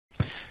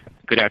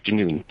Good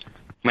afternoon.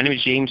 My name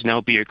is James, and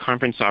I'll be your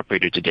conference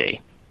operator today.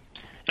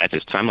 At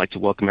this time, I'd like to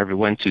welcome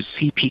everyone to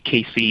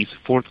CPKC's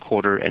fourth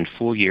quarter and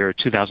full year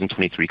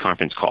 2023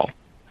 conference call.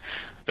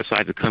 The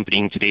slides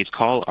accompanying today's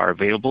call are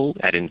available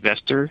at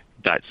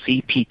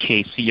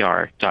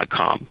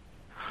investor.cpkcr.com.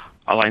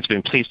 All lines have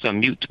been placed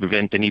on mute to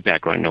prevent any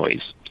background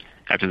noise.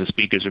 After the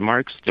speaker's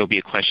remarks, there'll be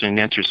a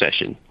question-and-answer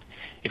session.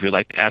 If you'd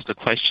like to ask a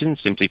question,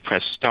 simply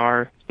press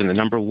star, then the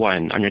number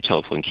 1 on your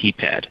telephone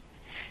keypad.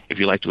 If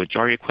you'd like to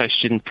withdraw your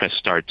question, press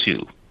star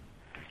 2.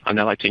 I'd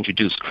now like to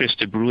introduce Chris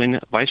DeBruin,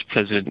 Vice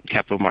President,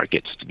 Capital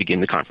Markets, to begin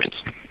the conference.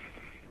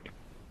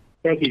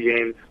 Thank you,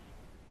 James.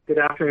 Good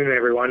afternoon,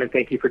 everyone, and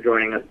thank you for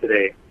joining us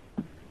today.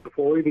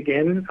 Before we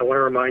begin, I want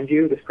to remind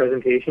you this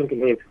presentation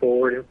contains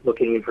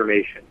forward-looking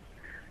information.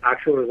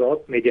 Actual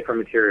results may differ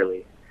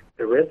materially.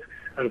 The risks,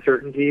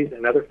 uncertainties,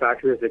 and other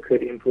factors that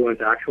could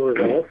influence actual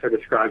results are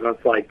described on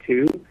slide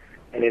 2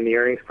 and in the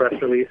earnings press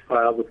release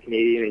filed with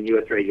Canadian and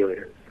U.S.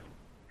 regulators.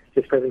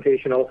 This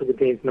presentation also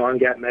contains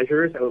non-GAAP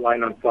measures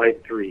outlined on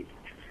slide 3.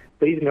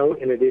 Please note,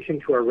 in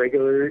addition to our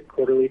regular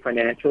quarterly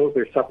financials,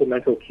 there's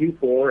supplemental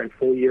Q4 and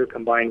full-year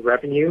combined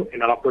revenue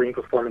and operating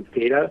performance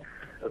data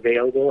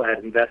available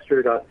at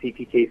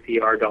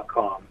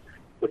investor.cpkcr.com,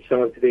 which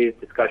some of today's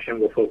discussion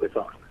will focus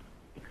on.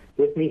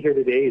 With me here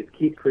today is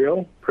Keith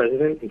Creel,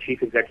 President and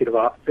Chief Executive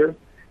Officer,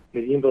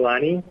 Nadeem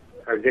Velani,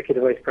 our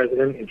Executive Vice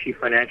President and Chief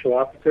Financial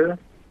Officer,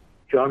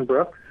 John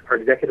Brooks, our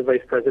Executive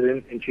Vice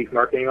President and Chief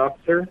Marketing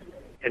Officer,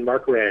 and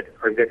Mark Redd,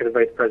 our Executive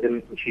Vice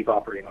President and Chief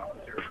Operating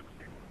Officer.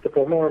 The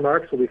formal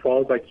remarks will be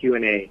followed by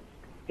Q&A.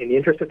 In the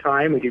interest of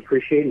time, we'd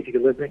appreciate if you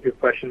could limit your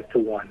questions to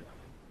 1.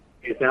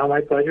 It is now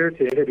my pleasure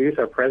to introduce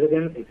our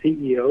President and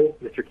CEO,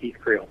 Mr. Keith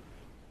Creel.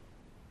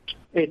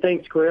 Hey,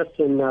 thanks, Chris,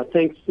 and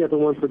thanks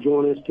everyone for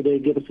joining us today.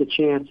 Give us a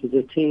chance as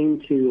a team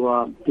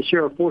to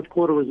share our fourth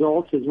quarter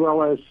results as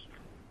well as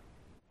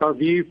our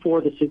view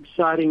for this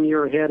exciting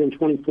year ahead in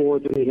 24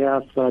 that we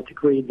have to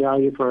create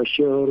value for our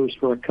shareholders,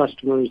 for our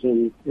customers,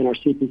 and our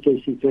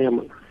CPKC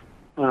family.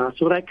 So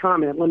with that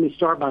comment, let me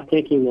start by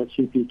thanking that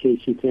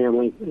CPKC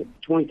family,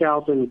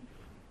 20,000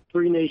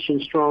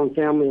 three-nation-strong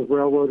family of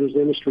railroaders,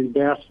 industry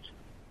best.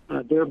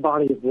 Their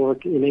body of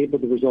work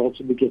enabled the results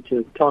that we get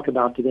to talk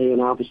about today,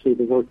 and obviously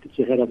the work that's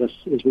ahead of us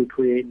as we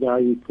create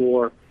value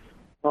for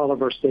all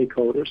of our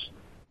stakeholders.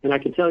 And I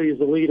can tell you as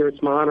a leader,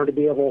 it's my honor to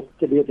be able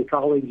to be with the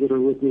colleagues that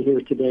are with me here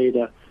today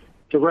to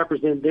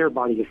represent their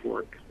body of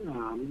work.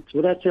 So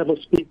with that said,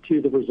 let's speak to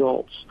the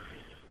results.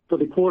 For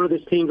the quarter,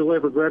 this team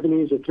delivered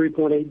revenues of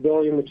 $3.8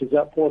 billion, which is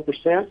up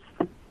 4%,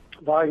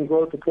 volume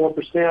growth of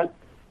 4%,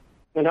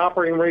 an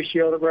operating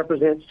ratio that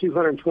represents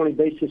 220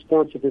 basis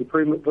points of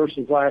improvement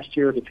versus last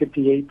year to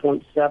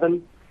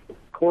 58.7.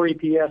 Core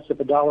EPS of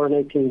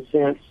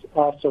 $1.18,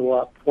 also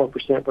up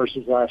 4%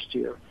 versus last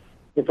year.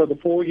 And for the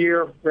full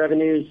year,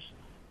 revenues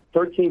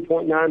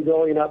 $13.9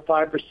 billion, up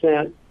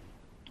 5%,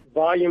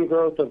 volume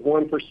growth of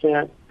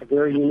 1%, a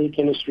very unique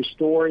industry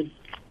story,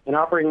 an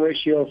operating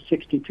ratio of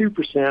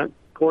 62%,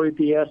 core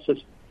EPS of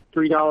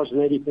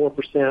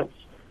 $3.84,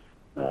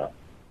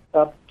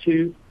 up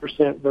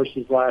 2%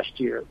 versus last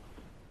year.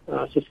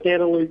 So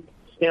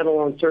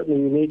standalone, certainly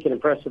unique and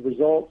impressive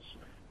results.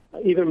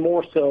 Even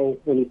more so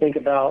when you think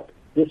about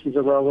this is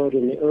a railroad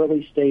in the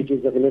early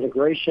stages of an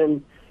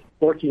integration,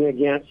 working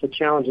against a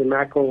challenging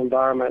macro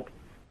environment,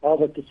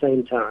 all at the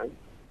same time.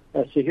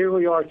 So here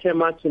we are 10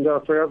 months into our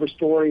forever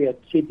story at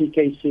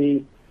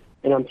CPKC,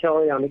 and I'm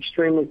telling you, I'm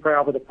extremely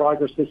proud of the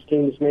progress this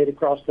team has made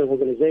across the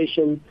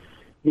organization,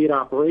 be it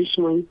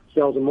operationally,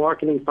 sales and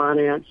marketing,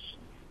 finance,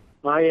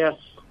 IS,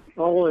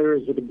 all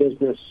areas of the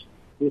business.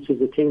 This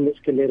is a team that's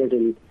committed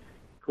in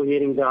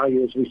creating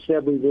value as we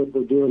said we would.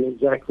 We're doing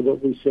exactly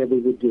what we said we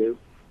would do.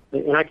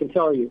 And I can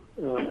tell you,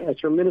 a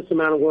tremendous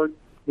amount of work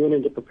went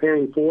into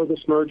preparing for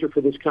this merger,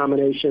 for this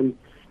combination,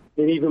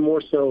 and even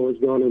more so is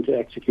going into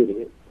executing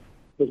it.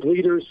 As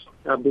leaders,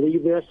 I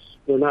believe this.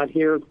 We're not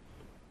here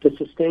to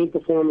sustain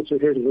performance. We're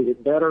here to make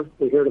it better.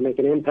 We're here to make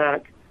an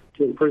impact,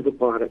 to improve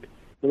upon it.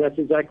 And that's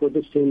exactly what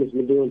this team has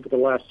been doing for the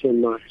last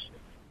 10 months.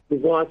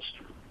 We've launched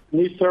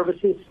new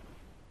services,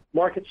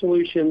 market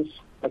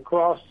solutions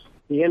across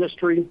the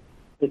industry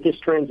that this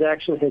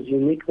transaction has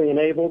uniquely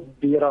enabled,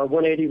 be it our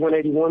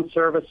 180-181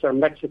 service, our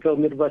Mexico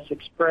Midwest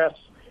Express,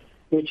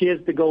 which is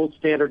the gold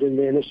standard in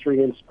the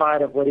industry in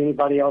spite of what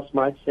anybody else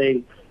might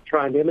say,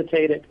 trying to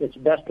imitate it. It's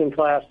best in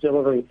class,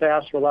 delivering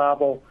fast,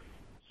 reliable,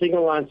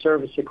 single-line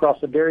service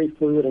across a very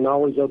fluid and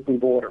always open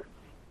border.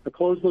 A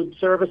closed-loop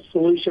service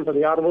solution for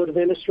the automotive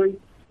industry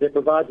that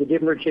provides a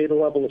differentiated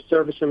level of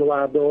service and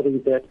reliability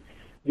that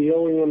the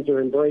OEMs are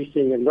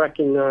embracing and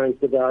recognize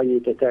the value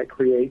that that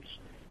creates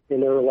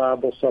in their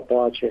reliable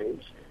supply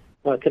chains.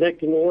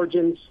 Connecting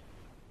origins,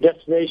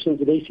 destinations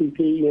of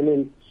ACP,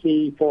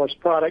 MNC, forest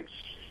products,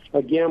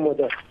 again with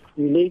a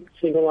unique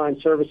single-line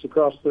service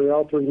across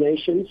all 3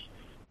 nations.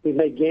 We've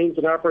made gains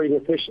in operating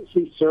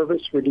efficiency,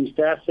 service, reduced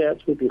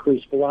assets. We've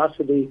increased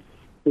velocity.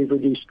 We've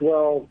reduced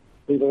dwell.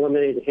 We've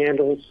eliminated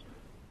handles.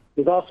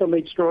 We've also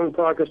made strong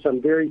progress, I'm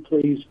very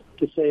pleased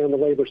to say, on the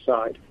labor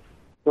side.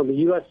 On the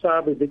U.S.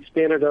 side, we've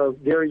expanded our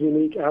very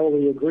unique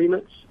hourly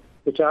agreements,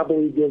 which I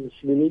believe gives us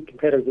a unique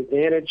competitive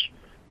advantage,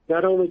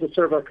 not only to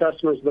serve our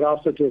customers, but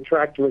also to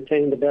attract and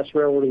retain the best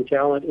railroading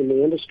talent in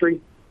the industry.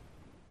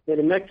 And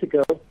in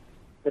Mexico,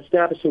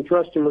 establishing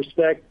trust and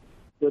respect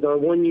with our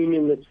one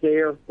union that's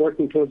there,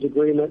 working towards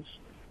agreements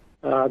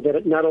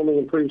that not only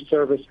improve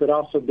service, but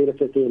also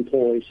benefit the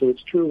employees. So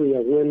it's truly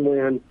a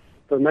win-win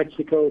for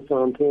Mexico, for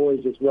our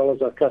employees, as well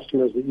as our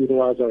customers that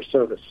utilize our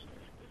service.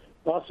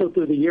 Also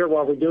through the year,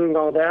 while we're doing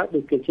all that,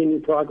 we've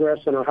continued progress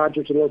on our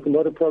hydrogen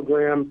locomotive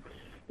program.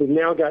 We've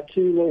now got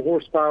 2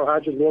 low-horsepower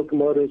hydrogen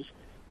locomotives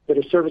that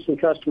are servicing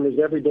customers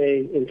every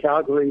day in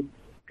Calgary,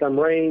 come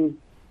rain,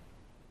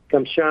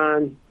 come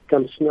shine,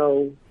 come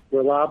snow,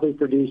 reliably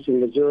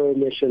producing the zero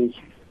emissions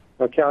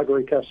our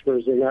Calgary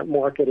customers in that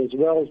market, as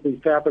well as we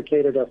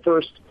fabricated our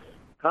first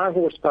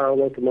high-horsepower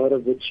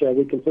locomotive, which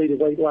we completed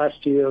late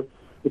last year,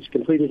 which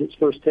completed its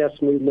first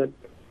test movement.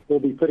 We'll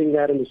be putting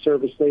that into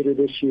service later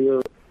this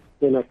year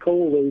in a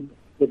coal loop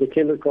with a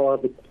tender car,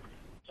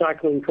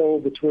 cycling coal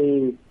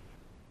between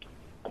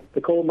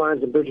the coal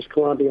mines in British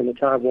Columbia and the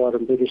Tidewater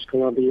in British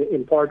Columbia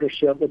in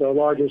partnership with our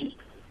largest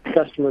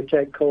customer,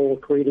 Tech Coal,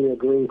 creating a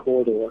green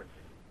corridor.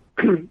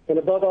 And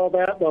above all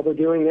that, while we're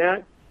doing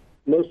that,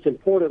 most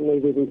importantly,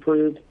 we've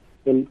improved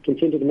and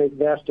continue to make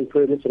vast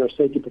improvements in our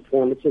safety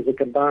performance as a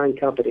combined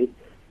company,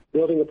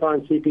 building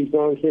upon CP's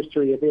long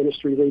history of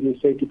industry-leading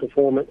safety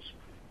performance.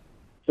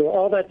 So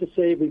all that to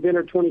say, we've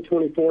entered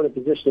 2024 in a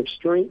position of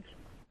strength,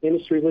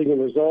 industry-leading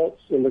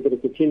results, and we're going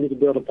to continue to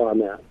build upon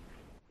that.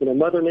 You know,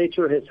 Mother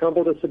Nature has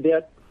humbled us a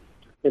bit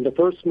in the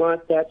first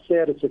month. That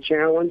said, it's a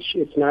challenge.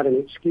 It's not an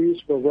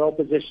excuse. We're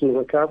well-positioned to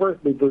recover.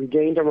 We've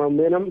regained our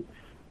momentum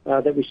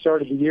that we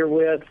started the year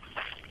with,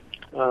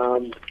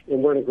 and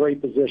we're in a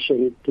great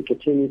position to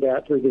continue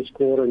that through this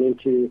quarter and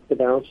into the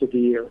balance of the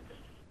year.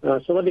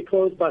 So let me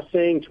close by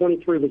saying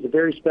 23 was a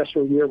very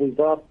special year. We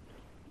brought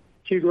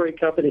 2 great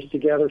companies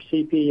together,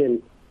 CP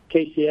and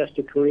KCS,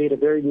 to create a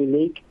very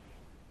unique,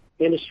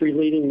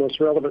 industry-leading, most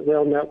relevant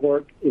rail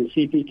network in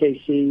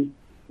CPKC.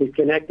 We've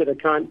connected a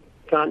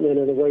continent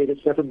in a way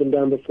that's never been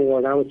done before,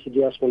 and I would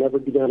suggest will never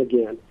be done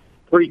again.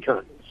 3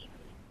 continents.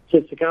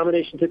 Since the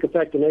combination took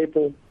effect in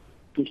April,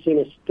 we've seen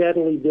us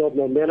steadily build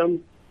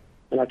momentum,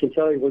 and I can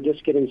tell you we're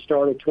just getting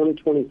started.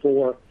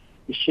 2024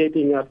 is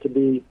shaping up to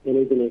be an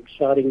even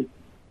exciting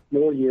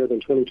more year than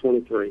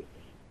 2023.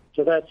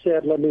 So that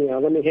said, let me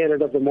hand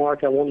it over to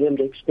Mark. I want him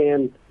to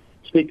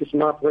speak to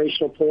some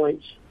operational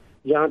points.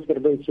 John's going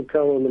to bring some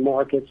color in the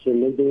markets,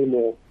 and Nadine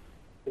will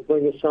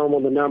bring us home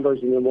on the numbers,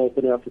 and then we'll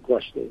open it up for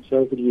questions. So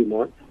over to you,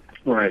 Mark.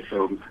 All right.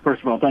 So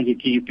first of all, thank you,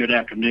 Keith. Good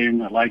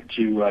afternoon. I'd like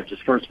to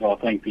just first of all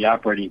thank the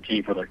operating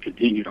team for their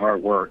continued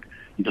hard work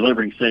in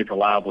delivering safe,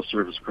 reliable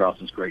service across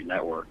this great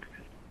network.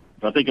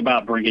 If I think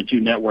about bringing 2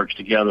 networks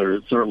together,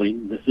 certainly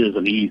this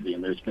isn't easy,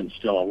 and there's been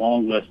still a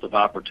long list of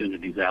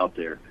opportunities out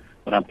there.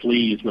 But I'm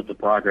pleased with the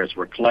progress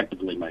we're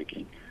collectively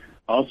making.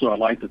 Also, I'd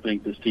like to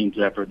thank this team's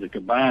effort to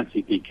combine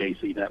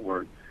CPKC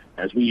network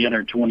as we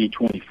enter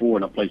 2024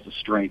 in a place of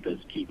strength, as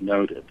Keith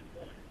noted.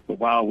 But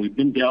while we've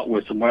been dealt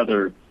with some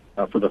weather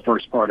for the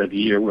first part of the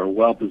year, we're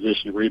well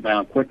positioned to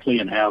rebound quickly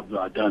and have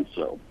done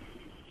so.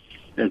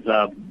 As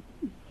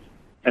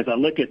I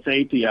look at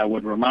safety, I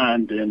would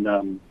remind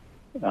and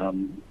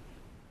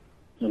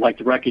I'd like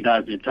to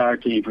recognize the entire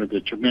team for the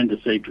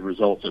tremendous safety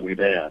results that we've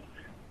had.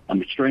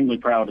 I'm extremely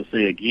proud to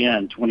say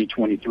again,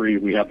 2023,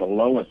 we have the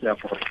lowest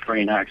FRA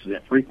train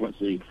accident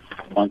frequency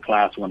on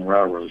Class 1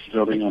 railroads,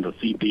 building on the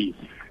CP's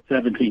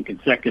 17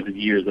 consecutive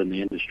years in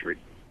the industry.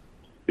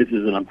 This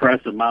is an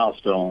impressive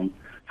milestone,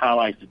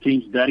 highlights the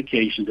team's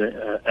dedication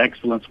to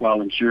excellence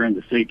while ensuring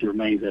the safety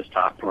remains as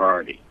top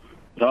priority.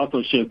 It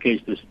also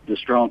showcased the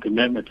strong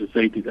commitment to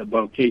safety that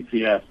both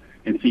KCS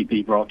and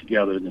CP brought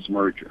together in this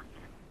merger.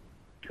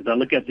 As I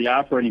look at the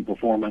operating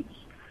performance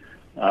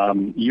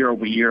year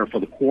over year for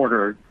the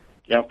quarter,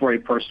 the FRA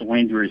personal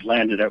injuries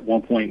landed at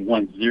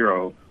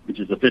 1.10, which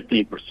is a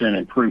 15%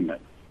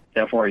 improvement.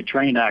 The FRA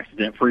train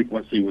accident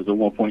frequency was a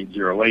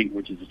 1.08,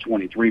 which is a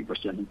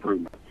 23%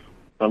 improvement.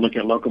 If I look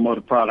at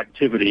locomotive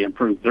productivity,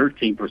 improved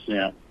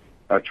 13%,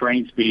 our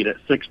train speed at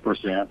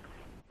 6%,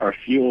 our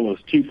fuel was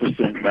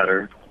 2%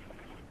 better,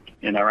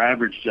 and our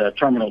average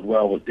terminal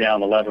dwell was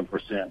down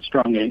 11%,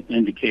 strong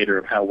indicator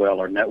of how well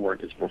our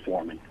network is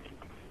performing.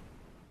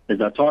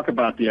 As I talk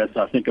about this,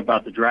 I think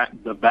about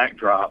the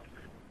backdrop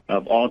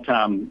of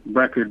all-time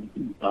record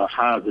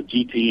highs of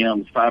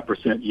GTMs,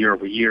 5% year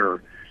over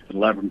year, and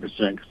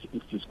 11%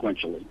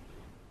 sequentially.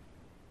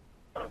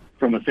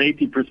 From a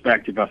safety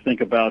perspective, I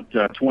think about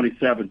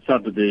 27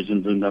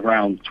 subdivisions and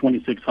around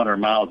 2,600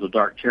 miles of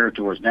dark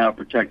territories now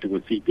protected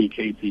with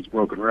CPKC's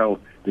broken rail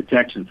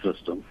detection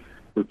system.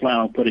 We plan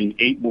on putting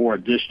 8 more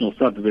additional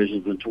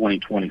subdivisions in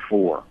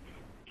 2024.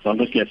 So I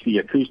look at the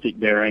acoustic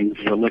bearings.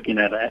 We're looking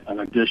at an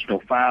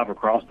additional 5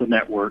 across the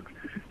network,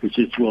 which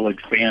just will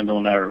expand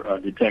on our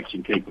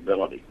detection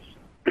capabilities.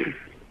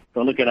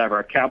 So I look at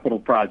our capital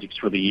projects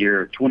for the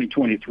year.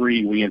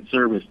 2023, we in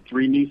service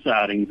 3 new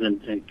sidings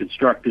and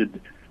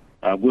constructed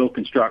We'll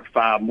construct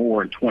 5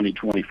 more in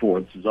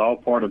 2024. This is all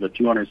part of the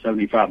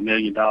 $275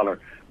 million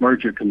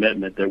merger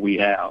commitment that we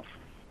have.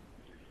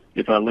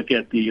 If I look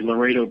at the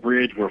Laredo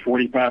Bridge, we're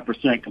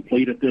 45%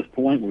 complete at this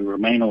point. We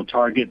remain on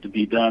target to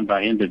be done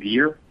by end of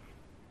year.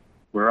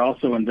 We're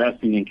also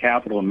investing in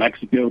capital in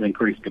Mexico to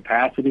increase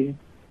capacity,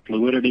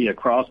 fluidity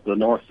across the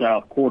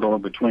north-south corridor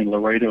between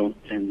Laredo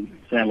and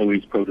San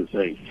Luis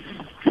Potosí.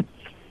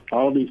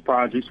 All of these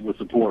projects will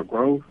support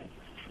growth,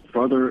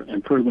 further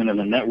improvement in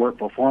the network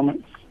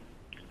performance,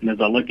 and as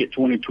I look at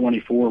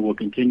 2024, we'll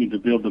continue to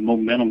build the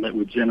momentum that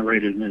we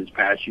generated in this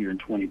past year in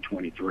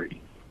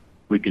 2023.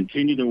 We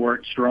continue to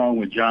work strong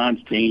with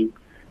John's team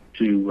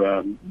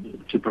to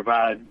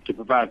provide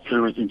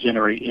service and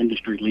generate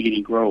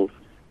industry-leading growth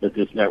that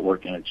this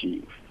network can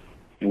achieve.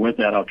 And with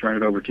that, I'll turn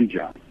it over to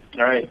John.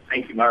 All right.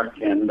 Thank you, Mark,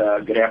 and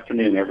good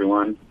afternoon,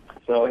 everyone.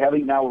 So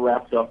having now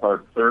wrapped up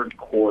our third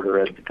quarter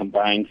as the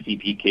combined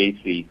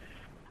CPKC,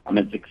 I'm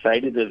as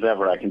excited as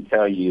ever, I can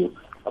tell you,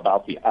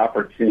 about the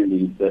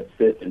opportunities that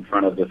sit in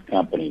front of this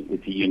company.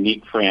 It's a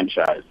unique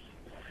franchise.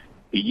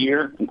 The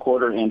year and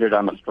quarter ended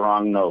on a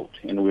strong note,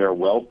 and we are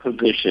well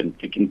positioned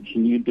to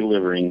continue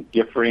delivering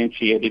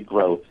differentiated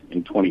growth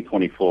in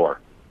 2024.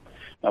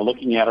 Now,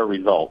 looking at our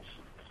results,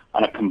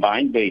 on a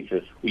combined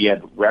basis, we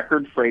had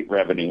record freight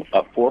revenue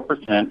of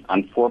 4%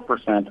 on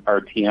 4%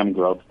 RTM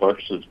growth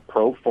versus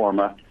pro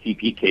forma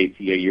CPKC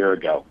a year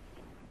ago,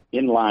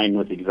 in line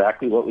with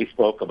exactly what we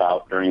spoke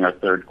about during our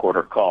third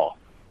quarter call.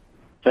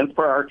 Cents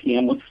per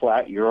RTM was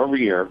flat year over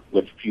year,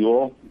 with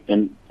fuel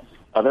and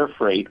other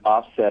freight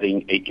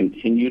offsetting a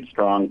continued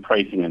strong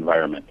pricing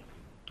environment.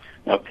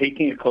 Now,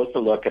 taking a closer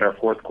look at our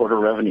fourth quarter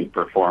revenue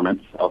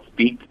performance, I'll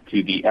speak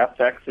to the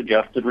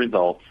FX-adjusted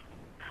results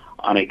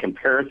on a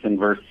comparison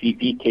versus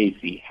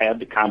CPKC had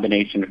the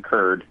combination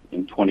occurred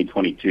in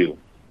 2022.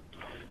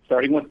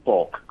 Starting with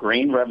bulk,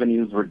 grain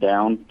revenues were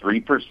down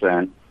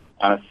 3%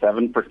 on a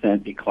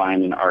 7%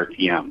 decline in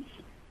RTMs.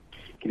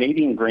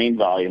 Canadian grain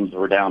volumes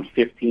were down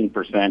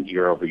 15%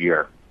 year over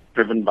year,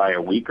 driven by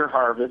a weaker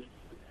harvest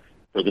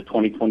for the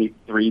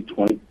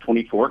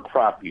 2023-2024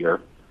 crop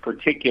year,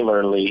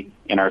 particularly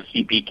in our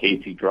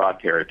CPKC draw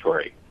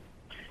territory.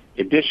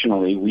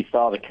 Additionally, we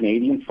saw the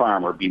Canadian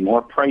farmer be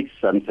more price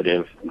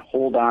sensitive and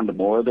hold on to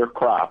more of their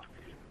crop,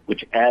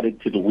 which added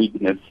to the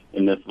weakness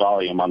in this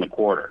volume on the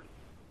quarter.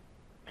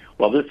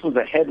 While this was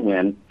a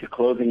headwind to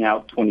closing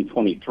out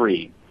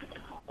 2023,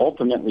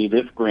 ultimately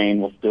this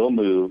grain will still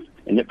move,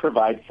 and it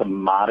provides some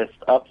modest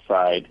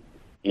upside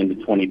into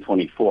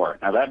 2024.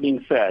 Now, that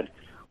being said,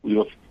 we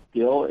will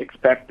still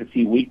expect to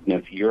see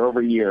weakness year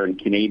over year in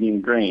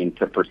Canadian grain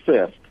to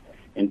persist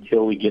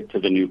until we get to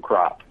the new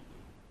crop.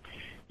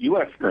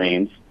 U.S.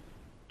 grains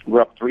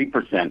were up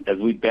 3% as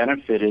we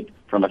benefited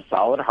from a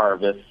solid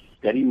harvest,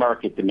 steady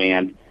market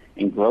demand,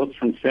 and growth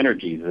from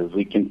synergies as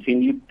we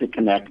continued to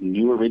connect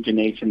new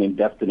origination and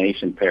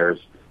destination pairs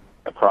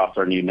across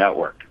our new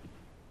network.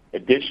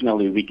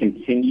 Additionally, we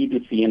continue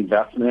to see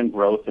investment and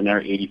growth in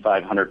our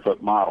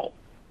 8,500-foot model.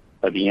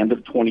 By the end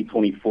of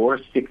 2024,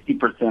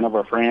 60% of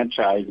our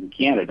franchise in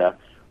Canada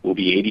will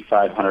be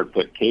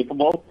 8,500-foot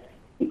capable,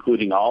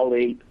 including all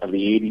 8 of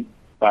the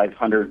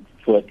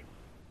 8,500-foot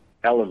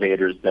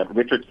elevators that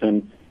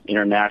Richardson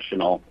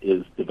International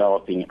is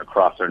developing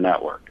across our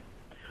network.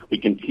 We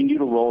continue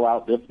to roll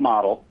out this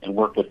model and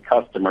work with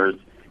customers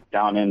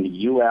down in the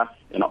U.S.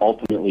 and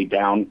ultimately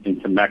down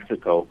into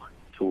Mexico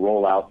to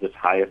roll out this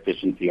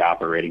high-efficiency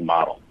operating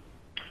model.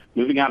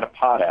 Moving on to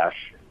potash,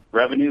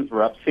 revenues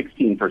were up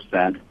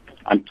 16%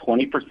 on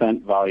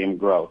 20% volume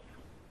growth.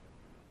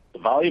 The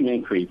volume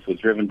increase was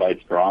driven by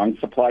strong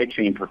supply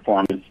chain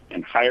performance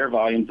and higher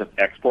volumes of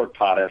export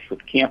potash with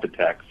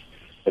Canpotex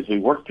as we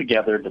work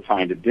together to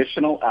find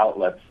additional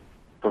outlets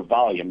for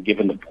volume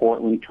given the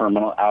Portland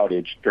terminal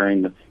outage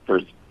during the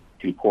first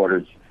 2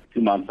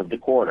 months of the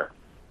quarter.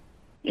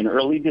 In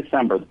early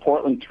December, the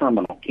Portland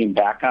terminal came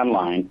back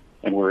online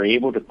and were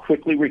able to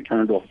quickly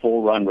return to a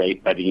full run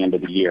rate by the end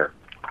of the year.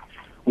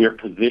 We are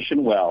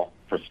positioned well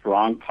for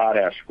strong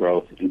potash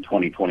growth in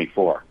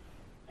 2024.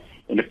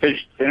 And to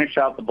finish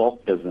out the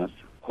bulk business,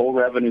 coal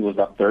revenue was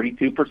up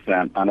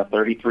 32% on a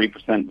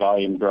 33%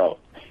 volume growth,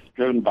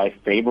 driven by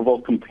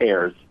favorable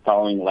compares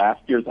following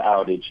last year's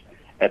outage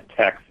at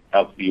Teck's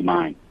Elkview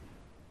Mine.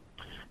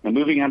 Now,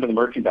 moving on to the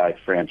merchandise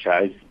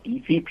franchise,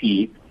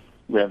 ECP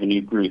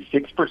revenue grew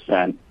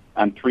 6%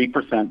 on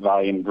 3%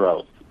 volume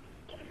growth.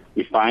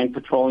 Refined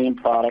petroleum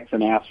products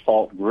and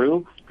asphalt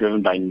grew,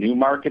 driven by new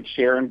market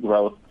share and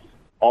growth,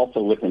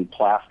 also within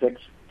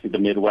plastics to the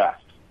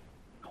Midwest.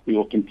 We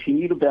will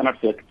continue to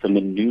benefit from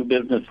the new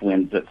business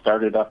wins that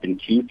started up in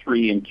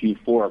Q3 and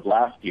Q4 of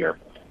last year,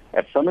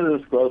 as some of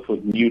this growth was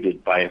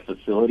muted by a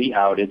facility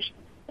outage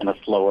and a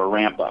slower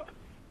ramp-up.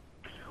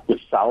 With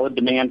solid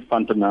demand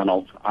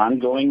fundamentals,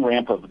 ongoing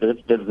ramp-up of this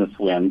business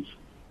wins,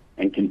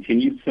 and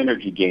continued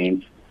synergy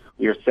gains,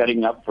 we are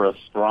setting up for a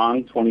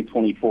strong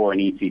 2024 in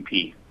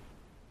ECP.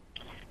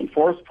 In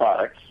forest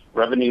products,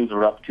 revenues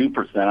are up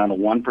 2% on a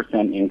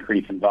 1%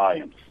 increase in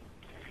volumes.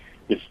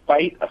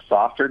 Despite a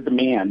softer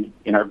demand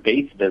in our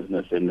base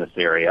business in this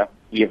area,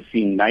 we have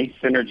seen nice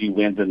synergy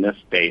wins in this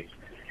space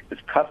as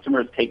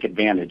customers take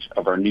advantage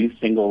of our new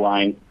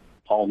single-line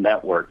haul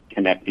network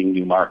connecting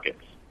new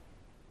markets.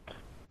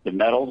 The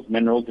metals,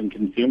 minerals, and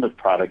consumer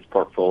products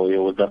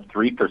portfolio was up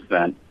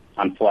 3%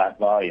 on flat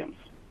volumes.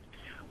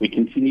 We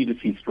continue to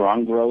see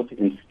strong growth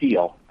in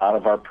steel out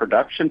of our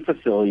production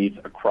facilities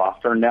across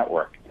our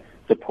network,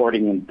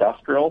 supporting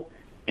industrial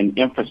and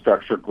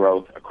infrastructure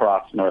growth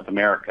across North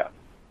America.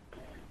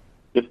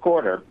 This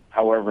quarter,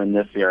 however, in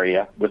this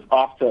area was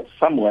offset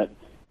somewhat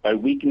by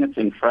weakness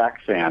in frac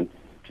sand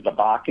to the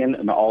Bakken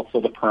and also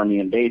the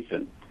Permian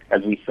Basin,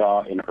 as we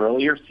saw an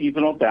earlier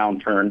seasonal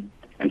downturn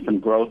and some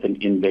growth in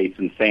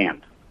in-basin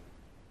sand.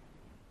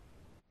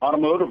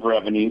 Automotive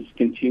revenues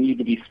continue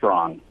to be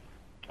strong,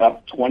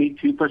 up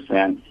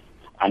 22%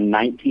 on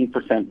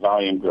 19%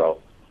 volume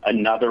growth,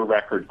 another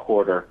record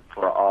quarter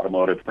for our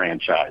automotive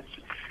franchise.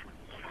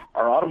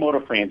 Our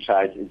automotive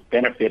franchise is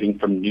benefiting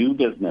from new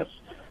business,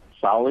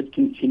 solid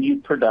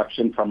continued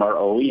production from our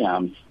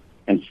OEMs,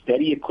 and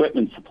steady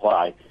equipment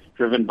supply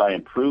driven by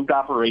improved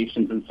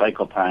operations and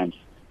cycle times,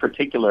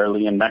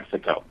 particularly in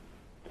Mexico.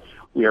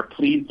 We are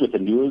pleased with the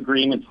new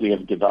agreements we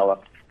have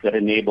developed that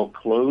enable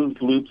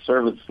closed-loop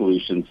service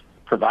solutions,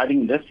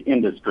 providing this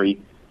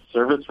industry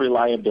service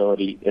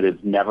reliability it has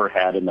never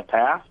had in the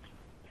past,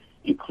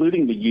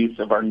 including the use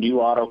of our new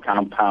auto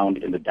compound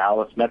in the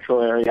Dallas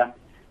metro area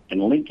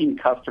and linking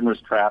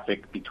customers'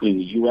 traffic between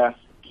the U.S.,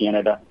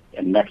 Canada,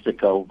 and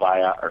Mexico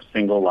via our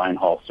single-line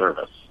haul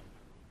service.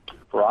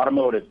 For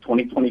automotive,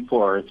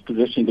 2024 is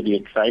positioned to be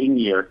an exciting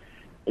year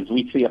as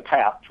we see a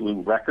path to a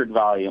record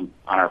volume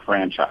on our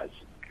franchise.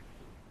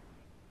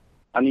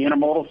 On the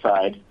intermodal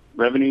side,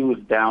 revenue was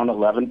down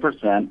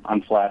 11%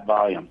 on flat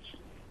volumes.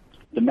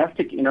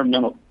 Domestic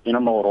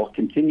intermodal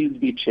continues to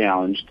be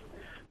challenged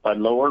by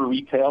lower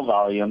retail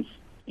volumes,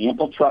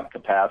 ample truck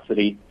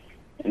capacity,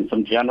 and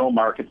some general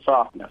market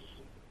softness.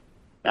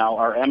 Now,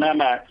 our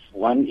MMX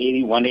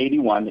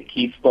 180-181 that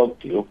Keith spoke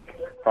to,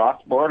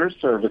 cross-border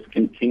service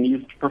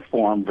continues to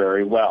perform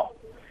very well.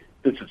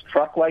 This is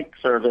truck-like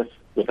service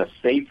with a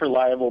safe,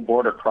 reliable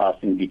border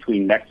crossing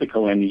between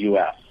Mexico and the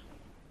U.S.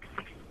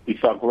 We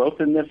saw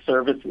growth in this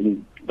service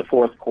in the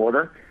fourth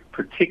quarter,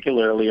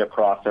 particularly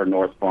across our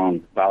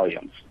northbound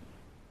volumes.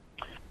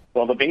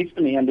 While the base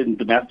demand in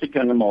domestic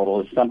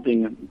intermodal is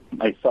something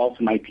myself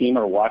and my team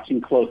are watching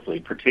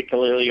closely,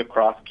 particularly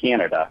across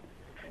Canada,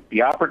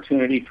 the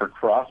opportunity for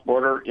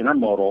cross-border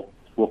intermodal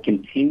will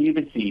continue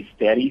to see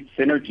steady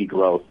synergy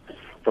growth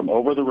from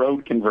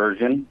over-the-road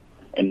conversion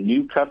and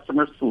new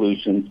customer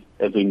solutions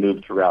as we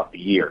move throughout the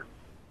year.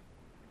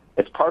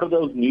 As part of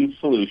those new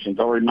solutions,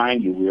 I'll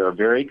remind you we are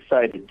very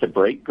excited to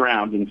break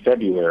ground in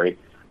February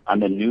on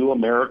the new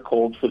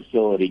Americold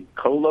facility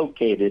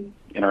co-located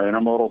in our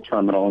intermodal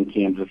terminal in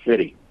Kansas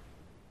City.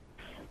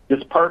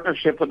 This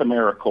partnership with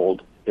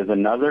Americold is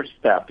another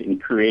step in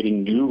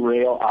creating new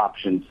rail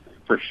options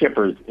for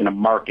shippers in a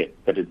market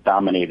that is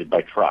dominated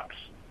by trucks.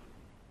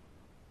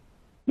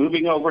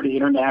 Moving over to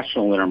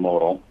international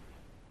intermodal,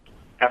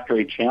 after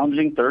a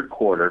challenging third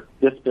quarter,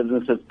 this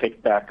business has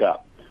picked back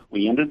up.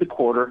 We ended the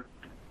quarter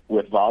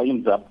with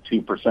volumes up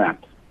 2%.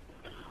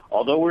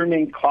 Although we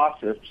remain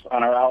cautious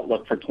on our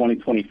outlook for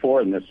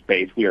 2024 in this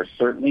space, we are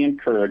certainly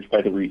encouraged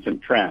by the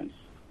recent trends.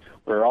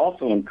 We're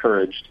also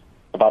encouraged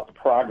about the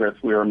progress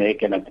we are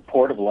making at the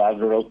Port of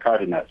Lázaro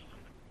Cárdenas.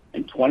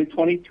 In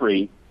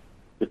 2023,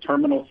 the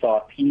terminal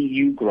saw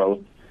TEU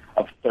growth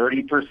of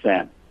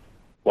 30%,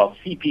 while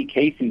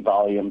CPKC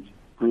volumes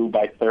grew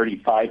by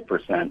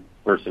 35%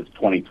 versus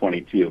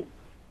 2022.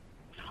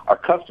 Our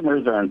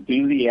customers are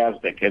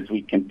enthusiastic as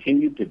we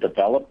continue to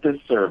develop this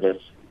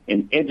service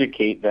and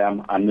educate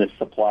them on this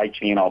supply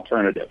chain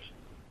alternative.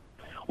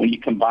 When you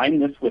combine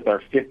this with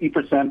our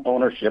 50%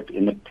 ownership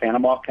in the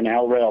Panama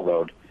Canal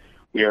Railroad,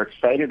 we are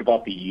excited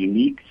about the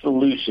unique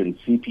solutions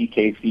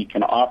CPKC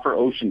can offer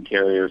ocean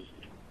carriers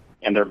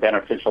and their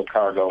beneficial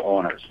cargo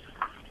owners.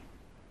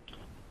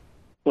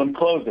 So in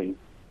closing,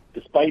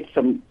 despite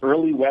some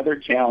early weather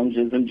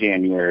challenges in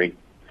January,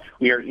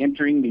 we are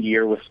entering the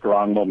year with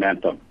strong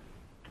momentum.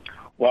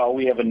 While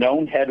we have a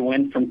known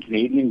headwind from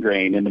Canadian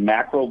grain and the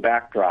macro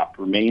backdrop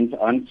remains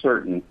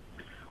uncertain,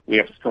 we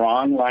have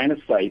strong line of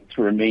sight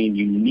to remain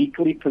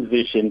uniquely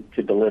positioned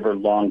to deliver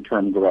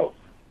long-term growth.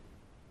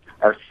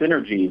 Our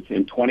synergies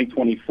in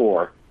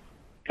 2024,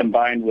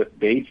 combined with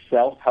base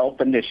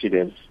self-help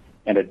initiatives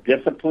and a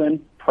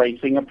disciplined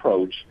pricing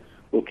approach,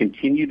 will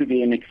continue to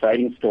be an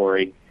exciting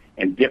story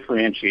and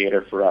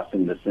differentiator for us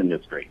in this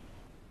industry.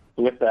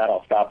 So with that,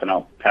 I'll stop and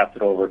I'll pass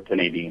it over to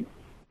Nadine.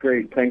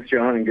 Great. Thanks,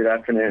 John, and good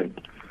afternoon.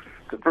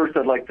 So first,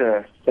 I'd like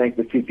to thank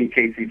the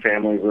CPKC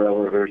family of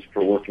railroaders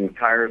for working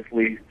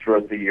tirelessly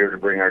throughout the year to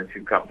bring our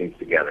two companies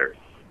together.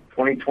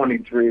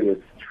 2023 was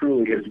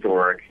truly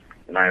historic,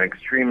 and I'm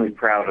extremely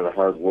proud of the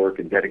hard work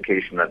and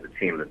dedication that the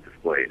team has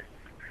displayed.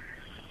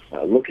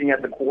 Looking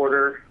at the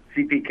quarter,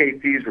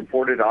 CPKC's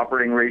reported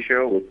operating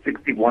ratio was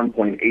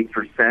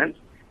 61.8%,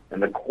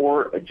 and the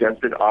core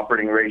adjusted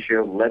operating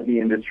ratio led the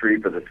industry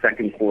for the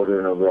second quarter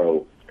in a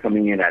row,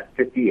 coming in at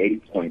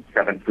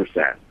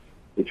 58.7%.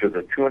 which was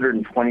a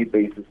 220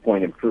 basis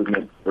point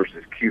improvement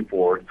versus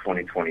Q4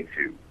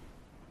 2022.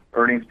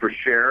 Earnings per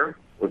share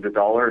was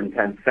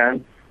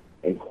 $1.10,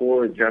 and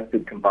core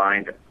adjusted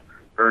combined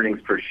earnings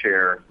per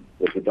share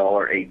was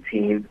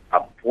 $1.18,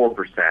 up 4%,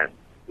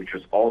 which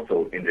was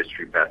also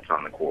industry best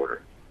on the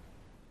quarter.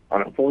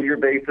 On a full year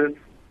basis,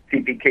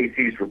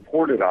 CPKC's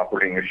reported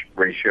operating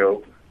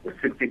ratio was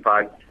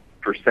 65%,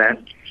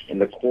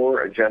 and the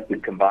core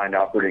adjusted combined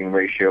operating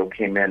ratio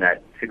came in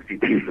at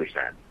 62%.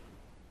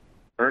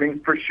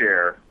 Earnings per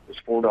share was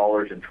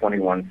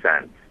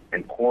 $4.21,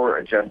 and core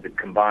adjusted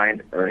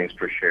combined earnings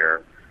per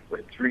share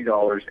was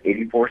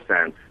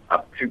 $3.84,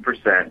 up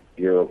 2%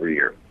 year over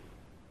year.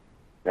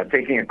 Now,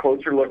 taking a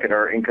closer look at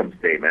our income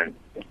statement,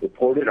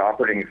 reported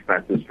operating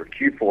expenses for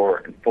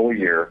Q4 and full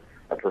year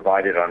are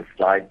provided on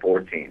slide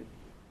 14.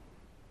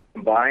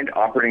 Combined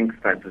operating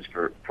expenses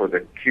for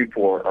the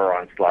Q4 are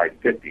on slide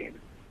 15.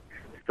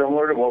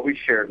 Similar to what we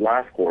shared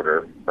last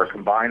quarter, our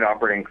combined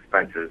operating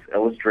expenses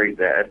illustrate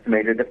the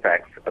estimated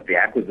effects of the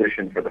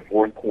acquisition for the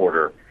fourth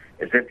quarter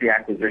as if the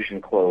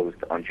acquisition closed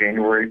on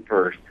January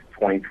 1st,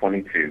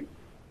 2022,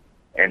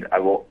 and I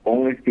will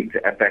only speak to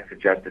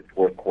FX-adjusted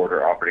fourth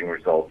quarter operating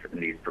results in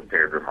these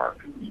prepared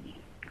remarks.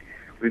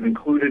 We've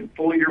included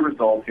full-year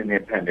results in the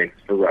appendix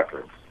for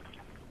reference.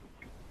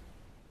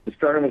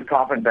 Starting with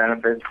comp and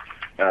benefits,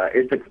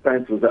 its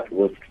expense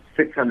was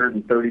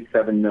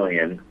 $637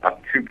 million,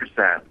 up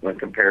 2% when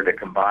compared to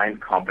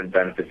combined comp and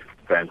benefits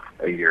expense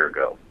a year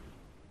ago.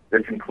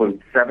 This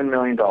includes $7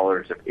 million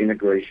of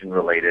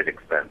integration-related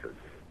expenses.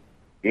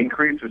 The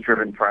increase was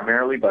driven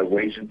primarily by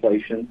wage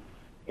inflation,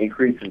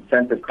 increased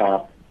incentive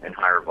comp, and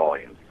higher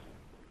volumes.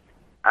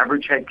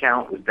 Average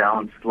headcount was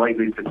down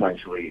slightly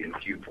sequentially in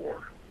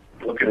Q4.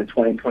 Looking at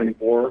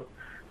 2024,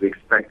 we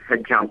expect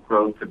headcount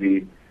growth to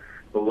be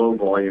below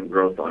volume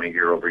growth on a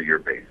year-over-year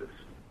basis.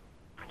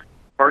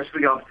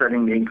 Partially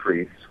offsetting the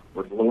increase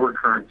was lower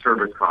current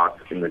service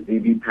costs in the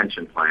DB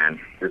pension plan,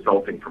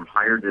 resulting from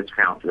higher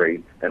discount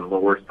rates and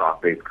lower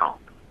stock-based comp.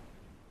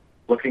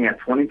 Looking at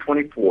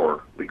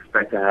 2024, we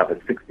expect to have a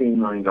 $16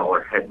 million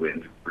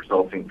headwind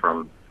resulting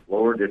from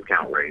lower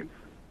discount rates,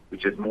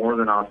 which is more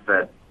than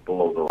offset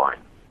below the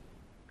line.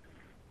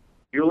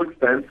 Fuel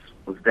expense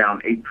was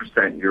down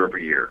 8% year over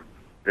year.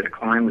 The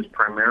decline was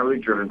primarily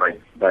driven by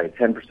a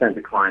 10%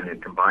 decline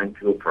in combined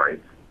fuel price,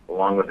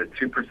 along with a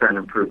 2%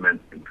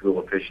 improvement in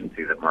fuel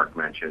efficiency that Mark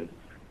mentioned,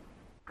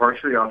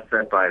 partially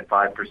offset by a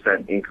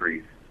 5%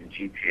 increase in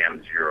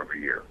GTMs year over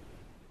year.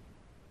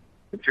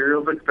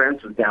 Materials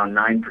expense was down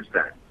 9%.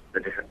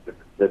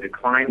 The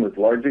decline was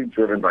largely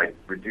driven by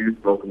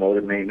reduced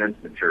locomotive maintenance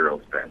material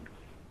spend.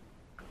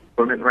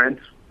 Equipment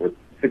rents were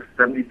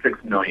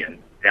 $76 million,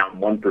 down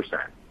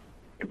 1%.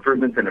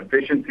 Improvements in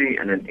efficiency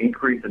and an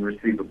increase in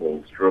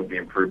receivables drove the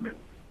improvement.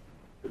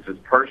 This was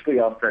partially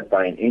offset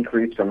by an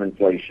increase from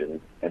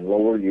inflation and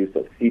lower use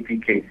of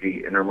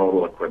CPKC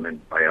intermodal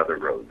equipment by other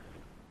roads.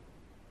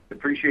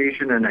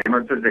 Depreciation and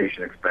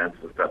amortization expense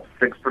was up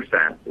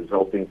 6%,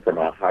 resulting from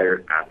a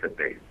higher asset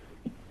base.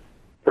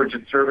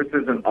 Purchased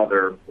services and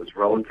other was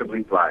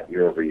relatively flat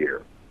year over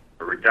year.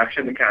 A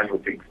reduction in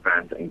casualty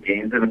expense and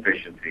gains in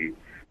efficiency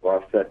were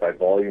offset by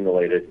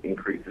volume-related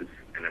increases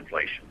in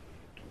inflation.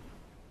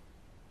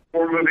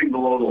 Before moving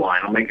below the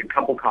line, I'll make a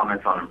couple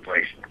comments on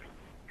inflation.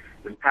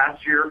 This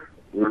past year,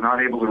 we were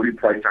not able to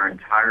reprice our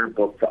entire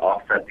book to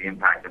offset the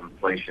impact of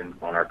inflation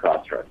on our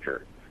cost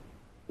structure,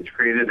 which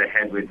created a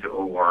headwind to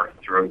OR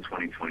throughout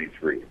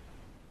 2023.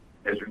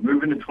 As we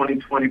move into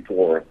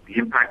 2024, the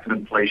impact of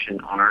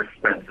inflation on our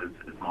expenses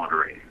is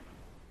moderating.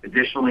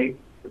 Additionally,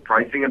 the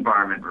pricing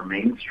environment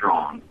remains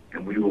strong,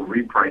 and we will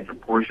reprice a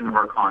portion of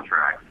our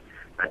contracts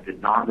that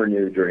did not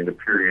renew during the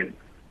period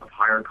of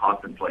higher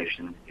cost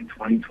inflation in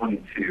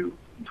 2022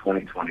 and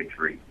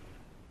 2023.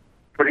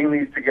 Putting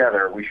these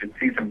together, we should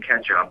see some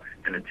catch-up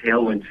and a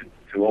tailwind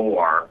to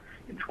OR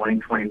in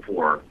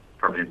 2024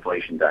 from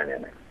inflation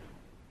dynamics.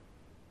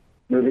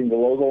 Moving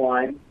below the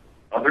line,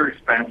 other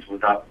expense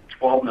was up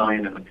 $12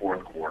 million in the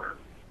fourth quarter.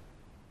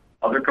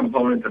 Other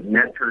components of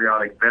net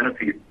periodic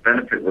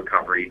benefit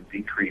recovery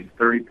decreased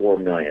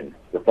 $34 million,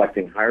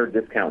 reflecting higher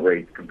discount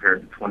rates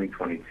compared to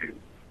 2022.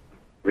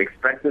 We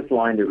expect this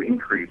line to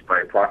increase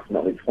by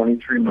approximately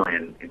 $23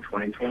 million in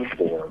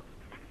 2024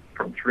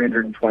 from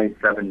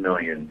 $327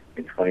 million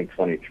in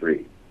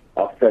 2023,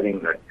 offsetting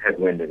the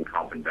headwind in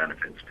comp and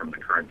benefits from the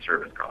current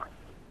service costs.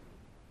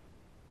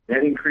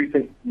 Net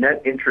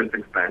interest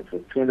expense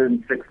was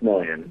 $206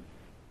 million,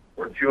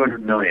 or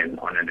 $200 million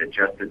on an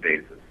adjusted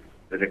basis.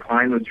 The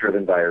decline was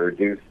driven by a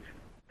reduced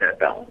debt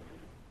balance.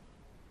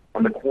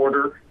 On the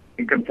quarter,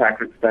 income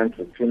tax expense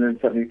was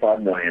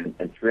 $275 million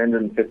and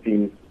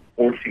 $14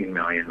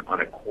 million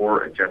on a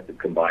core adjusted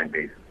combined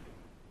basis.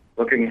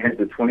 Looking ahead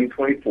to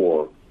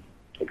 2024,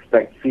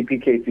 expect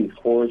CPKC's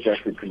core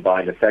adjusted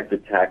combined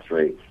effective tax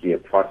rate to be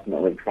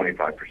approximately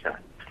 25%.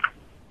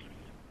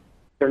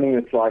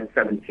 Turning to slide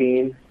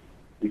 17,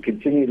 we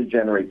continue to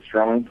generate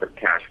strong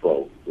cash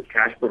flow, with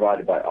cash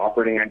provided by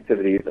operating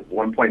activities of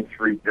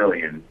 $1.3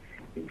 billion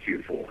in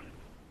Q4.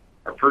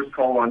 Our first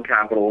call on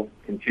capital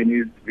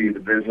continues to be the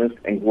business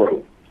and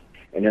growth.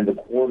 And in the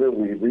quarter,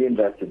 we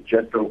reinvested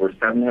just over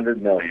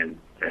 $700 million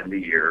to end the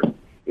year,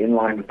 in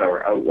line with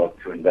our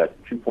outlook to invest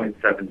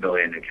 $2.7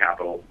 billion in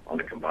capital on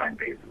a combined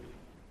basis.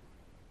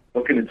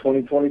 Looking at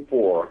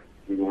 2024,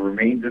 we will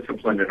remain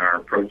disciplined in our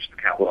approach to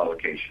capital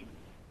allocation,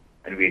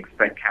 and we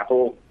expect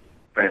capital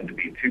spend to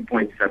be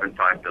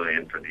 $2.75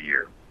 billion for the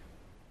year.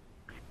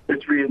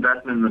 This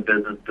reinvestment in the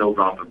business builds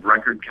off of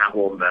record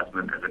capital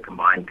investment as a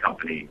combined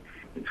company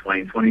in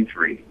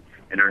 2023,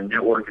 and our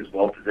network is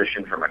well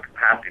positioned from a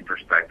capacity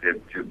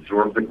perspective to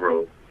absorb the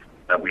growth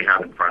that we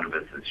have in front of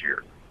us this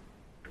year.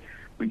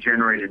 We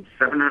generated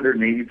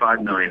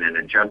 $785 million in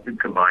adjusted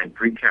combined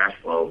free cash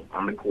flow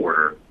on the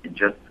quarter and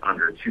just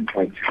under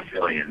 $2.2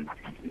 billion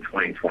in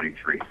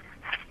 2023.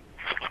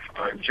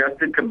 Our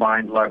adjusted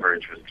combined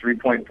leverage was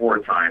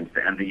 3.4 times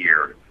to end the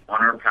year, on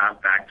our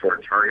path back to our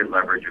target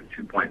leverage of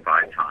 2.5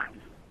 times.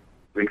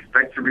 We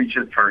expect to reach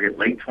this target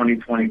late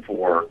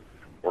 2024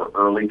 or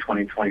early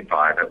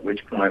 2025, at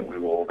which point we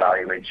will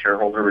evaluate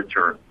shareholder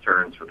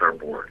returns with our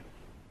board.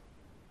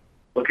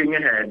 Looking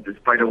ahead,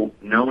 despite a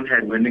known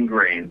headwind in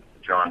grain,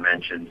 John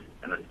mentioned,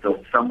 and a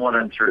still somewhat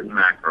uncertain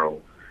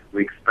macro,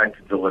 we expect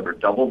to deliver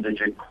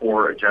double-digit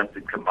core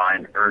adjusted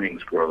combined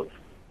earnings growth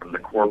from the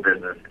core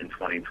business in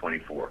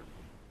 2024.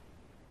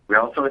 We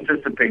also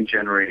anticipate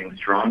generating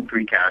strong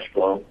free cash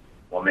flow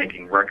while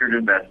making record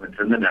investments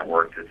in the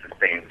network to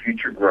sustain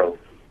future growth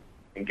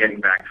and getting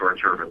back to our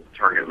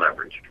target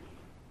leverage.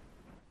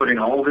 Putting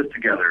all of this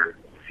together,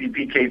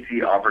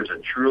 CPKC offers a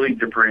truly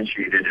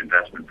differentiated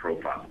investment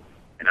profile,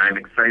 and I am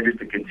excited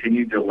to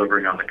continue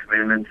delivering on the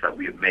commitments that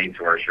we have made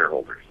to our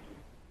shareholders.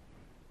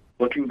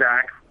 Looking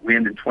back, we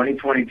ended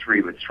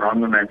 2023 with strong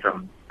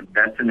momentum and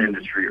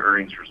best-in-industry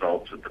earnings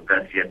results with the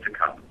best yet to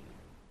come.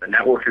 The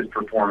network is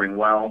performing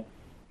well,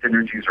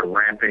 synergies are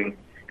ramping,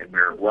 and we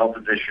are well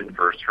positioned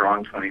for a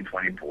strong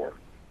 2024.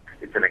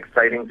 It's an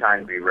exciting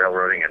time to be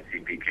railroading at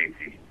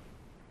CPKC.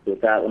 With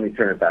that, let me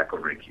turn it back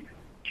over to Keith.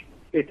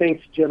 Okay,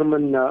 thanks,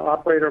 gentlemen.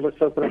 Operator, let's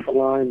open up the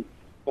line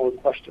for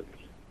questions.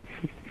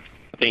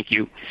 Thank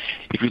you.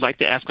 If you'd like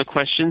to ask a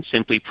question,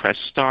 simply press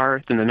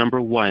star, then the number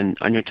 1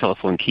 on your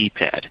telephone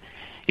keypad.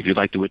 If you'd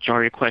like to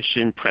withdraw your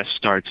question, press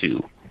star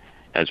 2.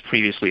 As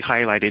previously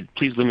highlighted,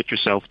 please limit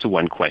yourself to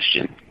 1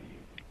 question.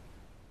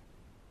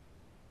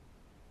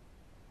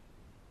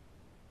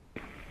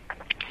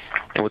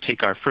 And we'll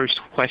take our first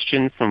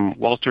question from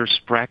Walter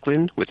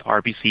Spracklin with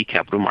RBC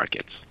Capital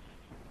Markets.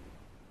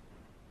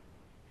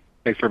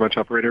 Thanks very much,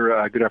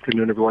 operator. Good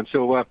afternoon, everyone.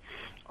 So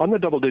on the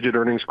double-digit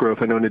earnings growth,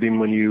 I know, Nadeem,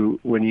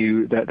 when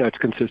you that's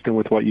consistent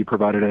with what you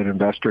provided at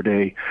Investor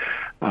Day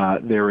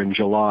there in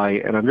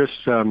July. And I'm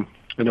just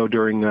I know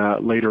during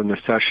later in the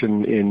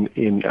session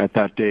at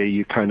that day,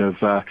 you kind of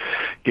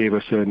gave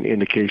us an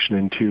indication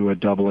into a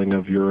doubling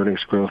of your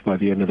earnings growth by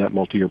the end of that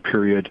multi-year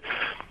period,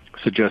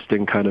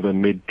 suggesting kind of a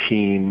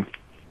mid-teen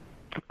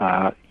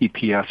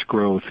EPS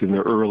growth in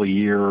the early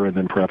year, and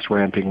then perhaps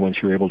ramping once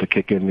you're able to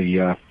kick in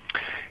the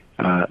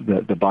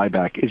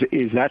buyback.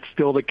 Is that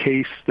still the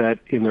case, that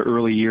in the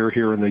early year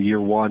here in the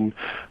year 1,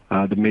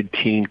 the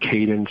mid-teen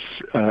cadence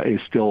is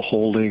still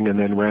holding and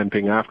then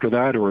ramping after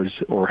that,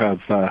 or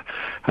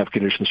have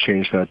conditions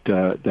changed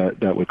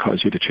that would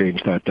cause you to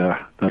change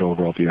that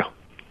overall view?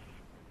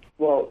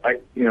 Well,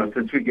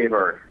 since we gave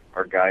our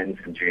guidance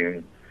in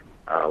June,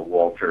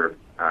 Walter,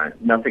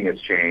 nothing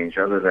has changed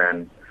other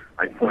than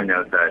I'd point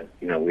out that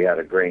we had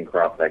a grain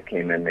crop that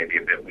came in maybe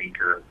a bit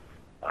weaker.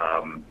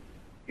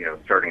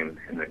 Starting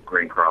in the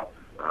grain crop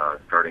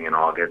starting in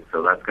August.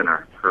 So that's going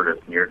to hurt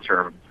us near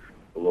term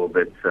a little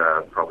bit,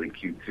 probably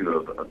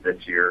Q2 of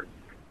this year.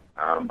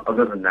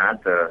 Other than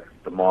that,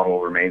 the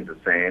model remains the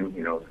same.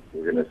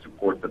 We're going to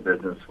support the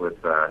business with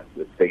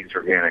base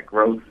organic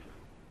growth.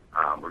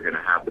 We're going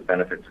to have the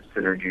benefits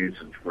of synergies,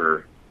 which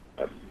we're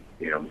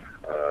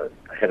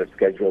ahead of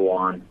schedule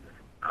on.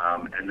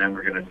 And then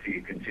we're going to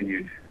see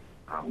continued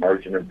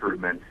margin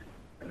improvement,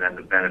 and then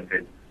the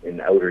benefit in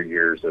outer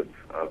years of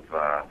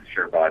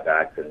share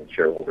buybacks and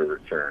shareholder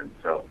returns.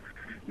 So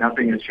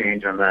nothing has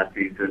changed on that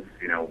thesis.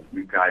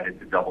 We've guided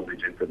to double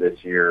digit for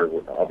this year.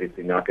 We're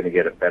obviously not going to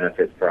get a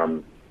benefit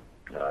from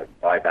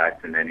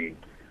buybacks in any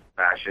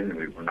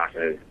fashion. We're not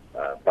going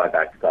to buy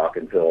back stock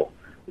until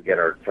we get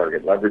our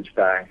target leverage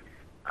back.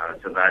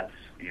 So that's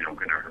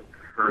going to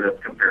hurt us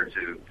compared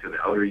to the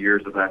outer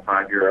years of that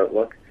 5-year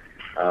outlook.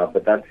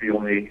 But that's the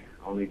only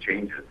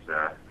changes.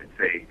 I'd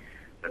say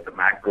that the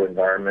macro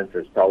environment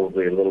is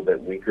probably a little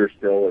bit weaker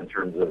still in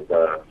terms of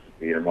the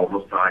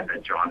intermodal side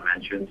that John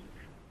mentioned.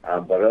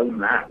 But other than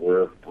that,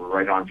 we're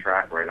right on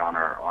track, right on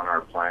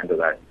our plan to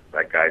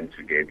that guidance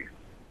we gave you.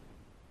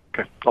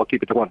 Okay, I'll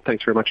keep it to 1.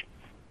 Thanks very much.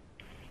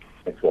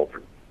 Thanks,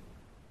 Walter.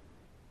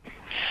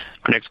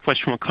 Our next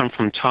question will come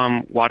from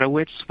Tom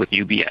Wadewitz with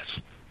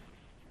UBS.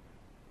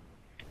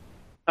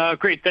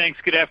 Great, thanks.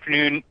 Good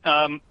afternoon.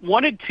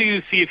 Wanted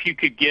to see if you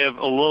could give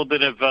a little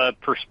bit of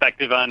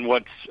perspective on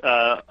what's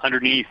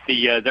underneath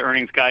the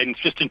earnings guidance,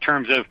 just in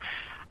terms of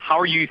how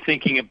are you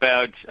thinking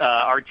about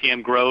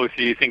RTM growth?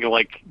 Are you thinking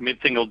like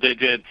mid-single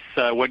digits?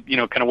 What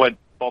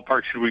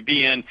ballpark should we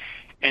be in?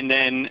 And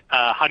then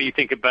how do you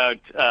think about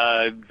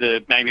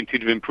the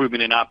magnitude of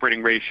improvement in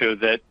operating ratio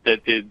that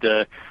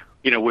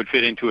would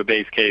fit into a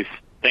base case?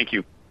 Thank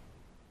you.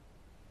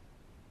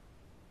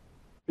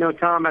 No,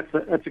 Tom,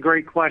 that's a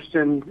great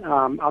question.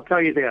 I'll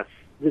tell you this.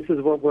 This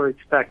is what we're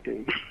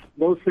expecting.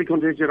 Low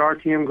single-digit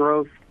RTM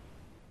growth,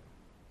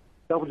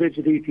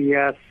 double-digit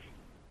EPS,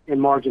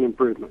 and margin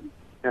improvement.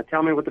 Now,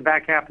 tell me what the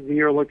back half of the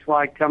year looks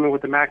like. Tell me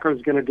what the macro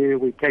is going to do.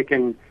 We've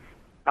taken,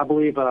 I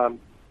believe, an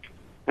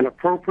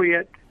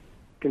appropriate,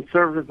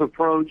 conservative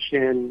approach,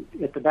 and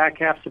if the back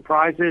half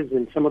surprises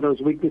and some of those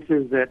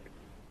weaknesses that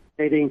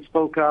Nadine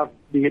spoke of,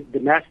 be it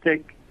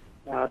domestic,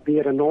 be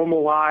it a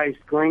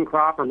normalized grain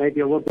crop or maybe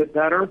a little bit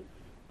better,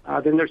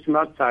 then there's some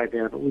upside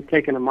there. But we've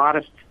taken a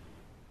modest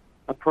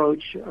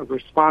approach, a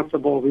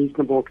responsible,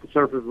 reasonable,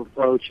 conservative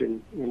approach,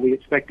 and we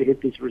expect to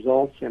hit these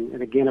results. And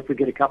again, if we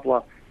get a couple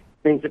of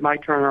things that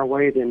might turn our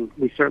way, then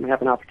we certainly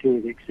have an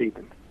opportunity to exceed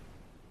them.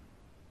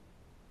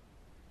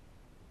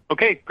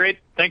 Okay, great.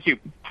 Thank you.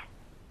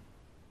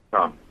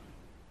 Tom.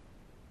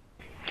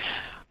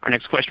 Our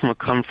next question will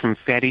come from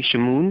Fadi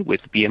Chamoun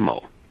with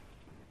BMO.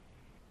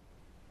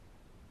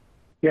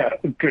 Yeah,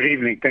 good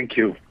evening. Thank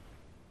you.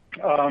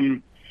 At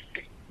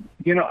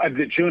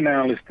the June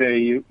Analyst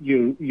Day,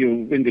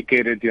 you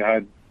indicated you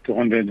had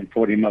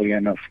 $240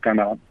 million of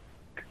kind of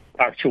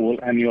actual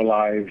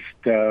annualized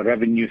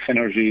revenue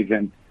synergies,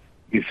 and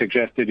you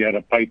suggested you had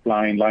a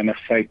pipeline line of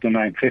sight to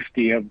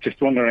 $950. I'm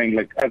just wondering,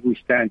 as we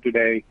stand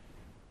today,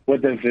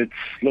 what does it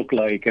look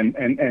like,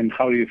 and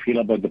how do you feel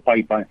about the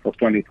pipeline for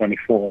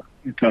 2024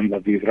 in terms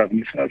of these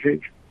revenue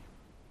synergies?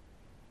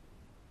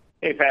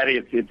 Hey,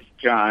 Patty, it's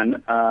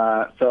John.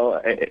 So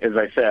as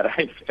I said,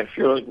 I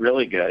feel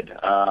really good.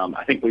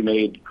 I think we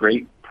made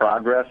great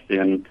progress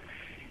in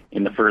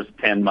the first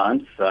 10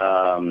 months.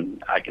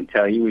 I can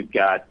tell you we've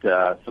got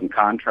some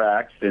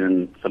contracts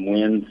and some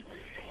wins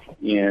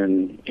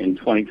in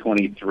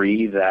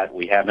 2023 that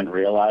we haven't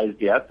realized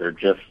yet. They're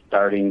just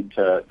starting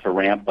to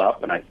ramp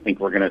up, and I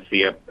think we're going to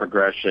see a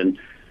progression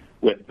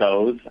with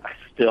those. I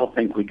still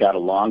think we got a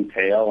long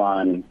tail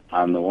on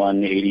the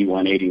 180,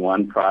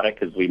 181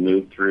 product as we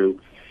move through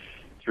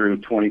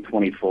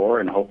 2024,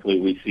 and hopefully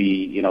we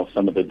see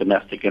some of the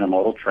domestic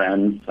intermodal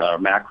trends,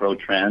 macro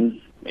trends,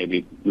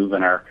 maybe move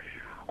in our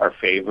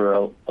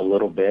favor a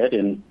little bit,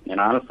 and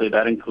honestly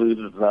that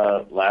includes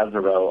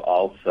Lazaro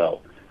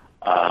also.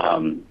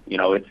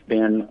 It's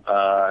been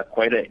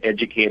quite an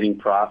educating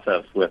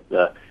process with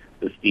the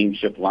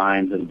steamship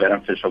lines and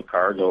beneficial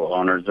cargo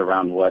owners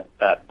around what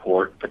that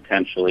port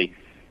potentially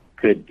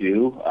could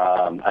do.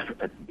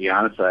 To be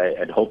honest,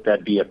 I'd hope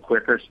that'd be a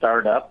quicker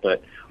startup,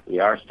 but we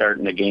are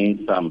starting to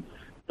gain some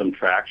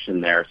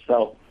traction there.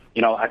 So,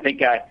 I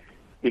think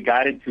we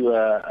guided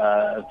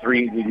to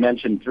we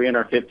mentioned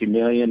 $350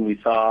 million. We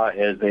saw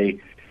as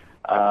we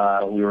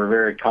were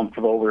very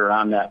comfortable we were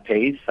on that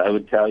pace. I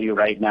would tell you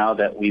right now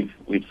that we've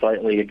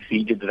slightly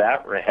exceeded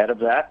that. We're ahead of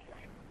that,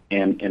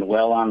 and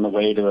well on the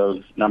way to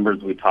those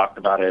numbers we talked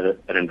about at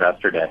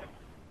Investor Day.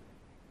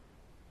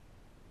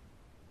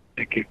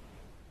 Thank you.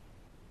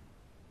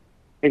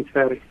 Thanks,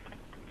 Patty.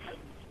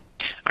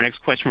 Our next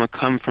question will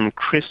come from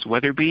Chris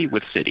Wetherbee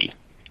with Citi.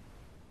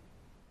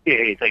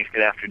 Hey, thanks.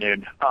 Good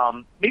afternoon.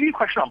 Maybe a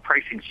question on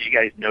pricing. So you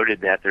guys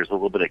noted that there's a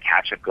little bit of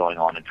catch-up going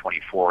on in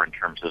 24 in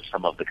terms of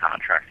some of the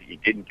contracts that you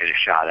didn't get a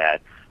shot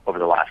at over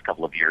the last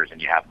couple of years,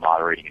 and you have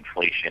moderating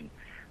inflation.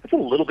 It's a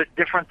little bit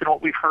different than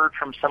what we've heard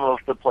from some of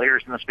the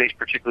players in the space,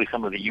 particularly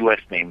some of the U.S.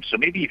 names. So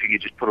maybe if you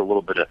could just put a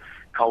little bit of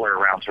color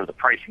around sort of the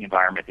pricing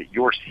environment that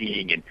you're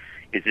seeing, and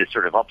is this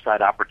sort of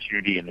upside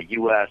opportunity in the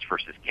U.S.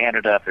 versus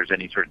Canada, if there's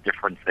any sort of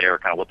difference there,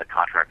 kind of what the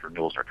contract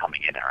renewals are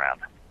coming in around?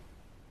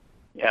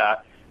 Yeah,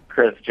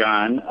 Chris,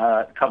 John,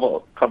 a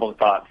couple of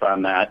thoughts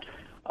on that.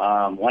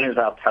 One is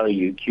I'll tell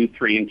you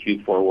Q3 and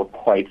Q4 were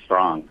quite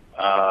strong.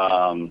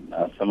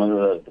 Some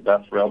of the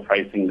best rail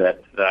pricing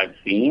that I've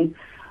seen.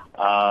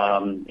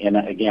 And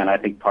again, I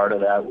think part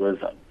of that was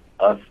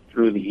us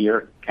through the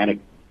year kind of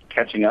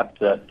catching up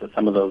to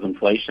some of those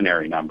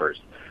inflationary numbers.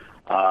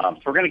 So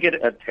we're going to get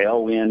a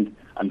tailwind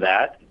on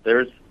that.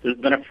 There's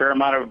been a fair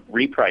amount of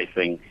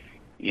repricing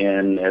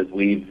as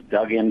we've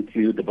dug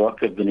into the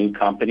book of the new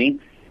company,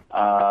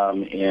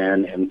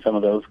 and some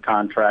of those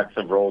contracts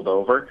have rolled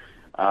over.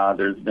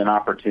 There's been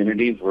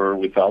opportunities where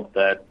we felt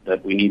that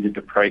we needed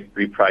to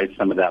reprice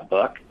some of that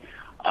book.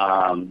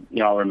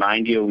 I'll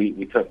remind you,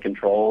 we took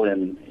control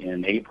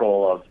in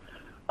April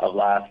of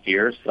last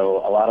year, so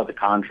a lot of the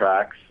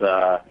contracts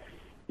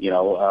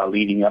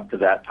leading up to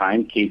that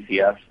time,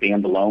 KCS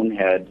standalone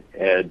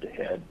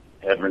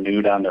had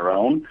renewed on their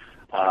own.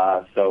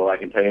 So I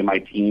can tell you my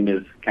team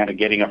is kind of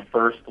getting a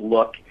first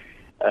look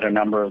at a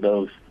number of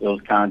those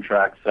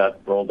contracts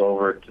that rolled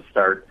over to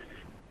start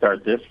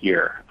this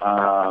year.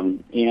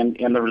 And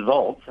the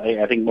results,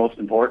 I think most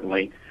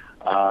importantly,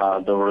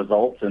 the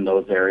results in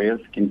those areas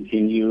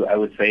continue, I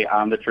would say,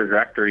 on the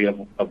trajectory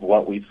of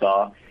what we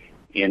saw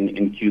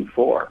in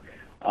Q4.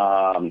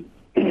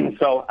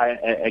 So,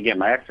 again,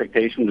 my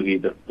expectation would be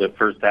the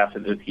first half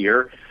of this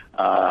year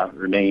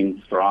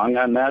remains strong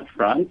on that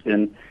front,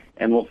 and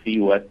we'll see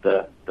what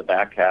the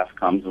back half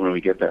comes when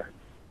we get there.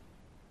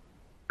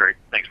 Great.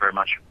 Thanks very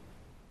much.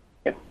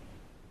 Yeah.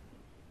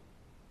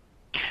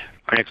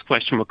 Our next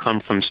question will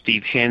come from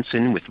Steve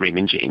Hansen with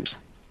Raymond James.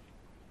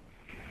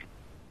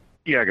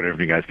 Yeah, good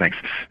afternoon, guys. Thanks.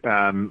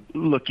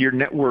 Look, your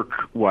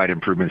network-wide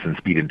improvements in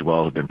speed and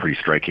dwell have been pretty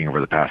striking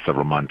over the past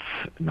several months,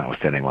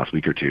 notwithstanding last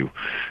week or two.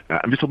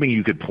 I'm just hoping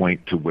you could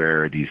point to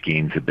where these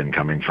gains have been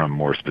coming from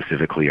more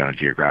specifically on a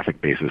geographic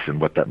basis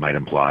and what that might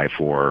imply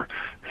for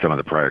some of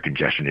the prior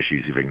congestion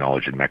issues you've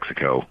acknowledged in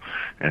Mexico,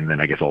 and then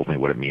I guess ultimately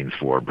what it means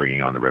for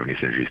bringing on the revenue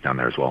synergies down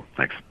there as well.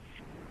 Thanks.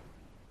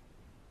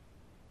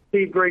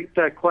 Steve, great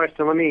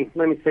question. Let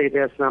me say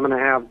this, and I'm going to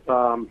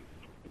have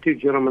two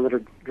gentlemen that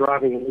are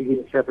driving and leading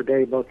this every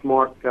day, both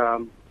Mark's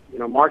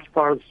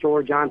part of the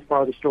story, John's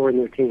part of the story,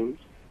 and their teams.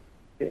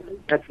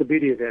 That's the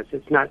beauty of this.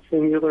 It's not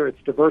singular,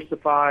 it's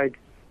diversified.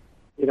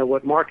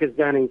 What Mark has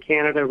done in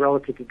Canada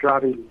relative to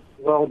driving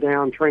well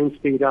down, train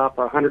speed up,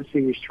 our 100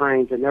 series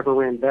trains have never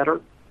ran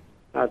better.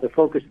 The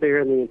focus there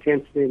and the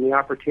intensity and the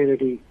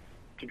opportunity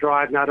to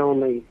drive not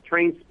only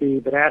train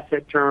speed, but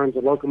asset turns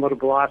and locomotive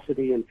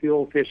velocity and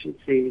fuel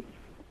efficiency.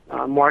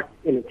 Mark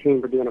and the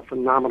team are doing a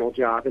phenomenal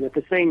job. And at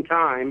the same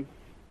time,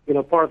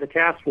 part of the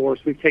task force,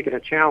 we've taken a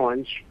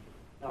challenge,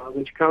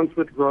 which comes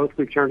with growth.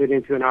 We've turned it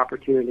into an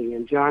opportunity.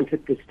 And John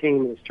took this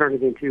team and has turned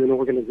it into an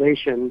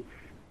organization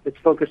that's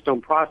focused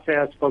on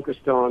process,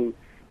 focused on,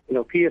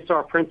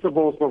 PSR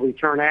principles, where we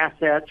turn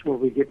assets, where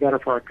we get better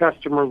for our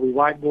customer. We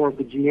whiteboard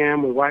with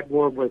GM, we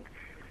whiteboard with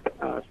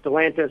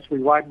Stellantis, we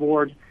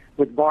whiteboard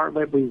with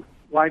Bartlett, we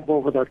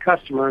whiteboard with our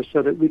customers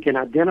so that we can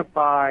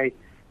identify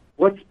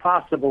what's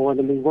possible, and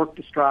then we work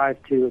to strive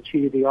to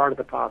achieve the art of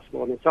the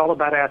possible. And it's all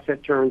about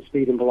asset turn,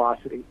 speed, and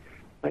velocity.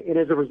 And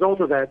as a result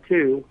of that,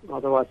 too,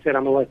 although I said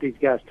I'm going to let these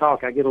guys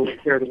talk, I get a little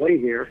carried away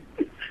here.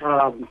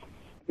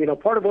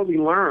 Part of what we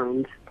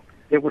learned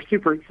that we're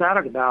super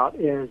excited about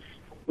is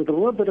with a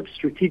little bit of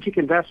strategic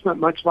investment,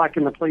 much like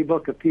in the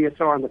playbook of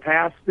PSR in the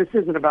past, this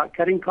isn't about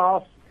cutting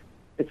costs.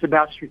 It's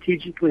about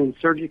strategically and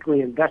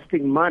surgically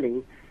investing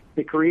money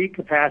to create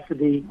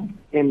capacity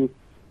and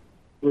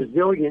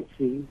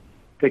resiliency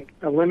to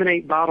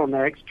eliminate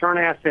bottlenecks, turn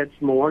assets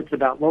more. It's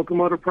about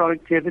locomotive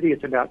productivity.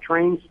 It's about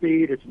train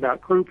speed. It's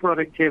about crew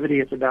productivity.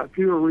 It's about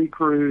fewer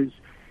recrews.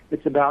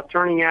 It's about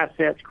turning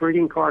assets,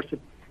 creating car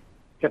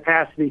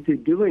capacity through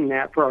doing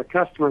that for our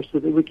customers so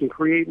that we can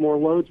create more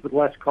loads with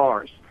less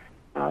cars.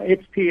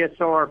 It's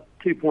PSR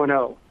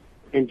 2.0,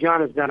 and John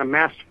has done a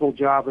masterful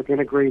job of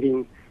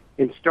integrating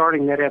and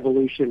starting that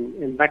evolution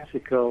in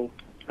Mexico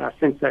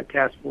since that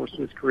task force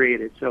was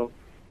created. So,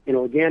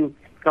 again,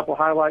 a couple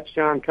highlights,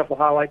 John, a couple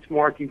highlights,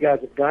 Mark. You guys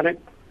have done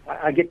it.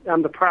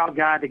 I'm the proud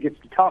guy that gets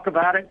to talk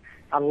about it.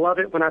 I love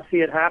it when I see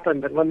it happen,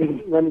 but let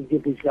me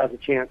give these guys a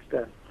chance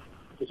to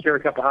share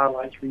a couple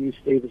highlights for you,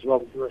 Steve, as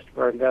well as the rest of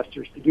our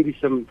investors, to give you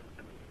some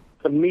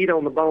meat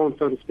on the bone,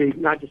 so to speak,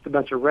 not just a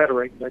bunch of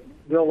rhetoric, but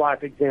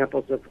real-life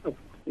examples of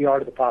the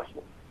art of the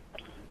possible.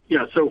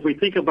 Yeah, so if we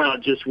think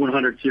about just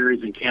 100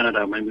 series in Canada,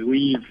 I mean,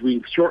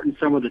 we've shortened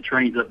some of the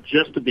trains up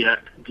just a bit,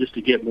 just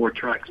to get more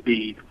track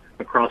speed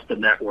across the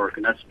network,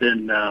 and that's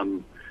been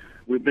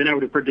we've been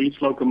able to produce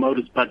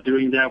locomotives by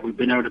doing that. We've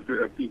been able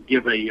to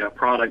give a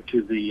product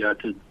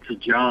to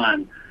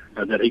John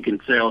that he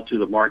can sell to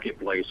the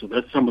marketplace. So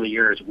that's some of the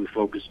areas we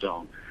focused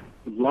on.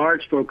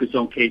 Large focus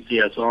on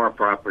KCSR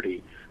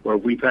property, where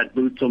we've had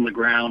boots on the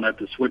ground at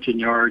the switching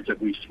yards.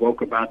 That we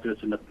spoke about this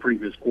in the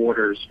previous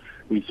quarters.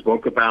 We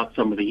spoke about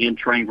some of the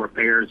in-train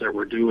repairs that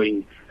we're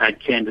doing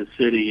at Kansas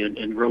City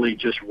and really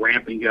just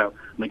ramping up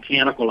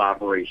mechanical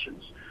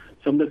operations.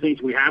 Some of the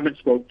things we haven't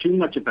spoke too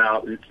much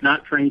about, it's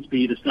not train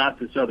speed, it's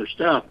not this other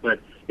stuff, but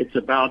it's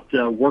about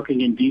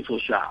working in diesel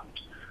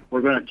shops.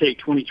 We're going to take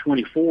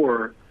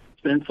 2024,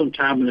 spend some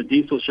time in the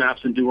diesel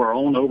shops and do our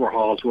own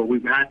overhauls where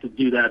we've had to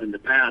do that in the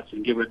past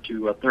and give it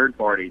to third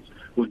parties.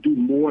 We'll do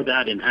more of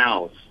that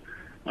in-house.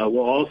 We'll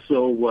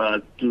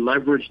also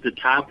leverage the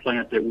tie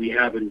plant that we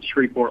have in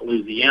Shreveport,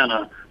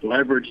 Louisiana,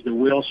 leverage the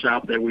wheel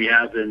shop that we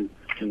have in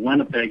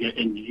Winnipeg,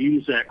 and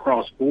use that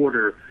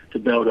cross-border to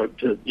be able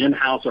to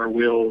in-house our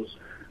wheels,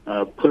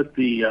 put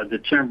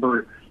the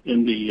timber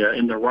in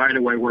the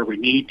right-of-way where we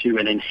need to,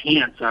 and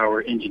enhance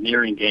our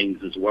engineering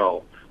gains as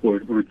well. We'll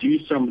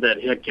reduce some of that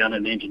headcount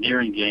and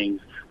engineering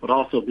gains, but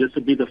also this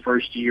will be the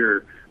first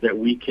year that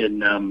we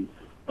can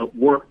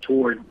work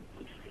toward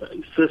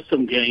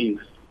system gains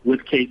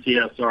with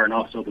KCSR and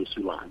also the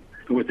Soo Line.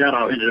 And with that,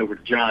 I'll hand it over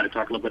to John to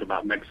talk a little bit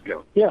about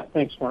Mexico. Yeah,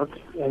 thanks, Mark,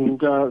 and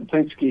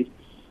thanks, Keith.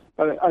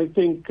 I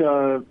think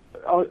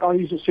I'll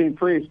use the same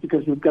phrase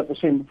because we've got the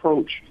same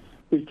approach.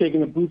 We've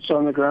taken a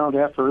boots-on-the-ground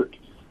effort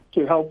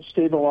to help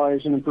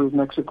stabilize and improve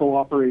Mexico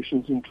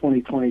operations in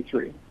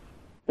 2023.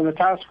 And the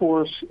task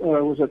force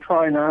was a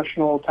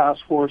tri-national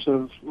task force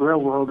of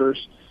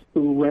railroaders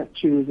who went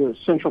to the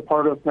central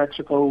part of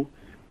Mexico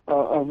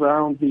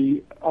around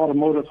the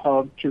automotive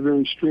hub to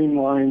really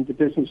streamline the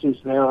businesses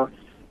there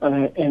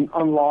and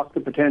unlock the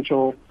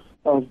potential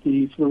of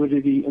the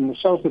fluidity in the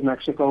south of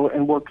Mexico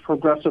and worked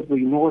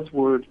progressively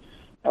northward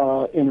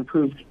and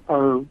improved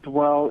our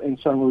dwell in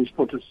San Luis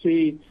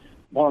Potosí,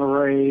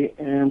 Monterrey,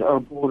 and our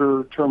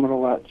border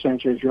terminal at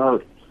Sanchez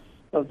Yard.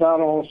 That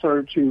all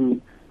started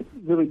to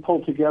really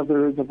pull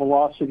together the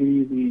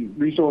velocity, the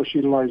resource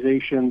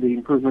utilization, the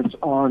improvements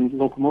on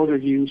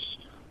locomotive use,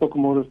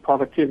 locomotive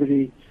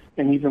productivity,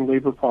 and even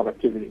labor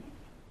productivity.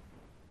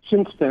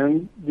 Since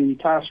then, the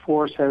task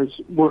force has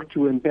worked to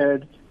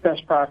embed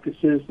best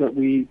practices that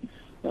we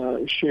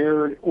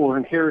shared or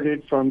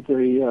inherited from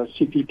the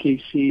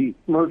CPKC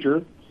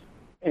merger,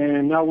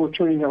 and now we're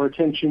turning our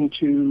attention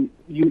to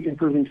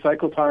improving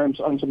cycle times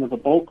on some of the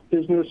bulk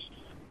business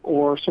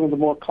or some of the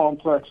more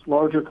complex,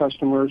 larger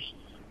customers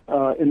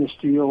in the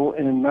steel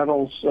and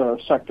metals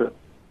sector.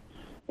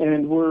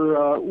 And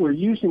we're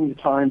using the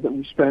time that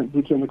we spent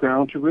boots on the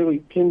ground to really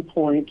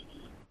pinpoint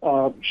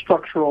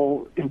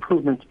structural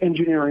improvements,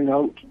 engineering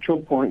out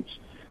choke points,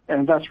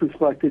 and that's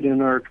reflected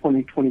in our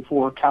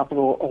 2024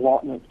 capital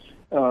allotment.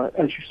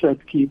 As you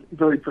said, Keith,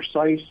 very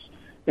precise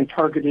and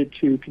targeted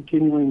to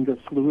continuing the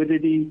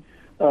fluidity,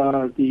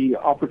 the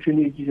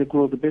opportunity to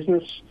grow the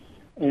business,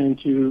 and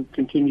to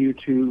continue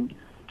to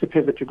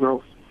pivot to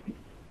growth.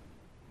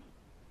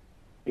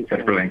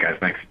 That's brilliant, guys.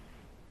 Thanks.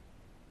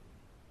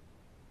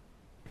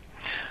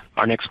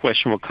 Our next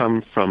question will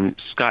come from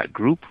Scott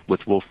Group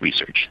with Wolfe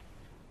Research.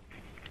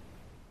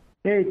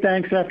 Hey,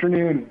 thanks.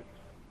 Afternoon.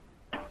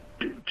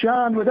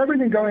 John, with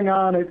everything going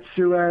on at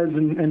Suez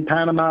and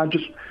Panama,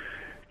 just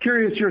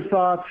curious your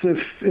thoughts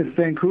if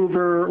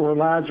Vancouver or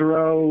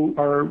Lázaro,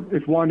 or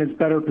if one is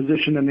better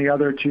positioned than the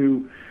other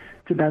to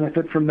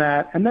benefit from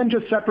that. And then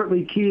just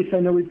separately, Keith, I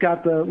know we've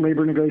got the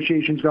labor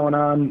negotiations going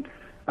on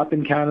up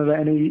in Canada.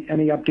 Any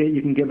update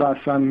you can give us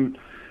on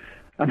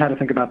how to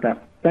think about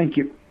that? Thank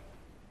you.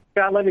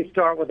 Scott, let me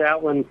start with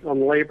that one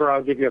on labor.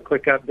 I'll give you a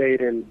quick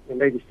update and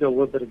maybe still a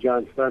little bit of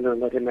John's thunder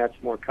and let him add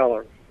some more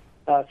color.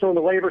 So on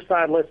the labor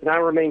side, listen, I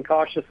remain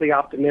cautiously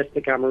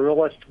optimistic. I'm a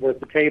realist. We're at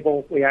the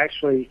table. We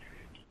actually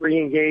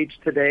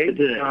re-engaged today.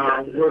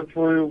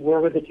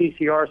 We're with the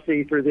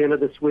TCRC through the end of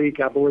this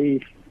week. I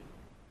believe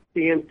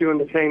CN's doing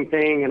the same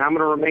thing, and I'm going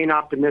to remain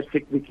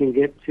optimistic we can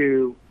get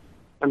to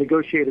a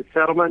negotiated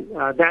settlement.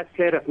 That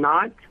said, if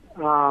not,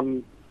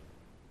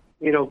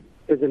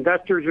 as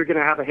investors, you're going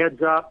to have a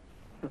heads up.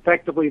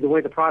 Effectively, the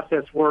way the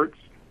process works,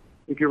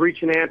 if you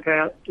reach an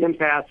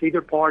impasse,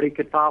 either party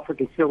could file for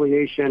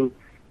conciliation.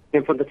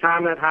 And from the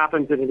time that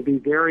happens, and it'll be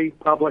very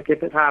public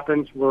if it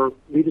happens, where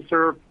we to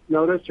serve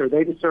notice or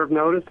they to serve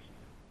notice.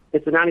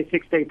 It's a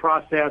 96-day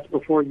process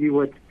before you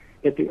would,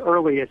 at the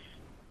earliest,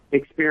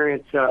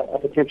 experience a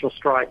potential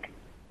strike.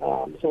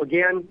 So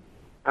again,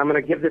 I'm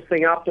going to give this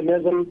thing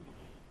optimism.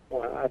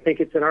 I think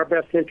it's in our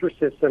best interest.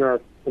 It's in our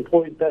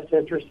employees' best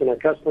interest, and our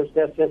customers'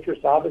 best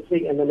interest,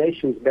 obviously, and the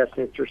nation's best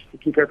interest to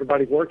keep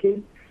everybody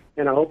working.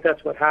 And I hope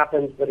that's what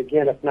happens. But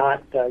again, if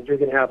not, you're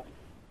going to have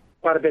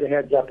quite a bit of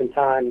heads up in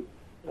time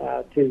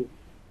to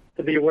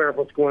be aware of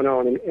what's going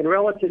on. And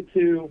relative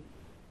to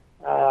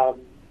the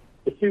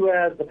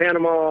Suez, the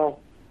Panama,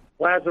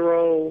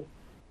 Lázaro,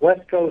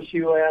 West Coast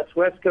U.S.,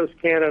 West Coast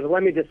Canada,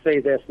 let me just say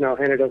this, and I'll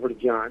hand it over to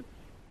John.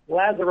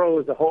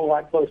 Lázaro is a whole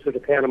lot closer to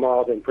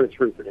Panama than Prince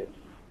Rupert is.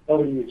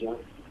 Over to you, John.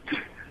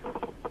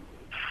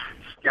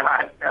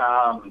 Scott,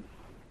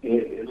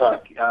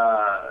 look,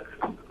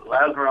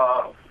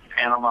 Lázaro,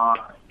 Panama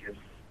is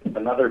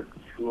another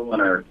tool in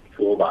our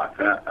toolbox.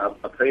 And I'll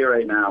tell you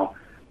right now,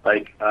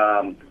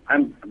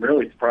 I'm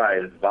really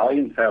surprised.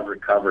 Volumes have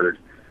recovered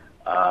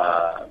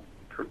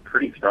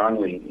pretty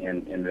strongly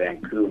in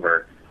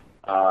Vancouver.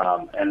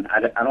 And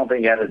I don't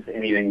think that has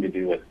anything to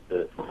do with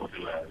the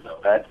Suez. So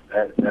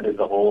that is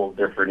a whole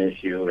different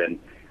issue, and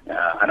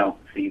I don't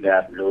see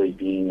that really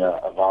being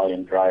a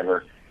volume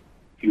driver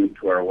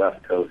to our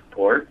West Coast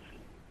ports.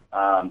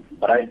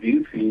 But I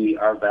do see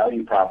our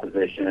value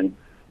proposition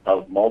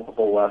of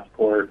multiple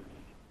Westport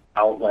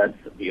outlets,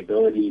 the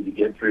ability to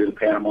get through the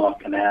Panama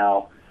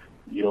Canal,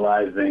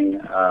 utilizing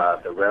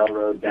the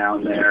railroad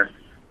down there,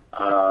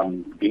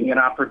 being an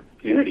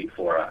opportunity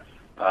for us.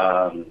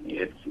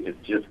 It's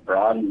just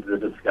broadened the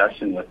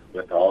discussion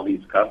with all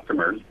these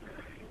customers,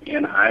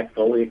 and I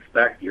fully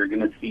expect you're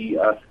going to see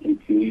us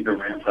continue to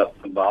ramp up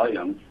some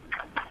volumes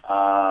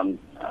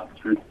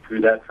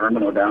through that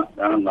terminal down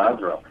in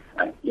Lázaro.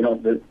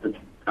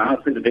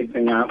 Honestly, the big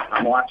thing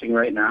I'm watching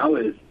right now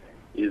is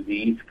the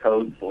East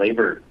Coast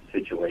labor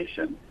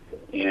situation,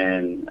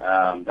 and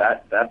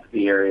that's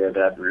the area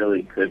that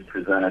really could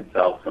present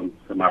itself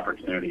some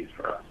opportunities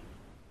for us.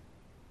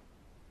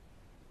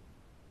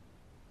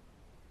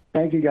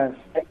 Thank you, guys.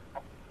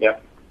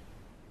 Yep.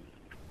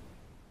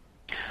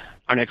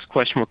 Our next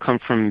question will come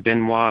from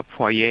Benoit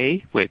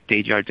Poirier with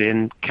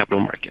Desjardins Capital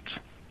Markets.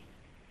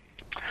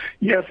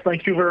 Yes,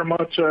 thank you very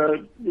much.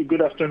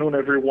 Good afternoon,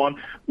 everyone.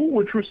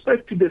 With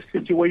respect to the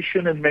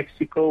situation in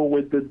Mexico,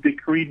 with the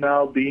decree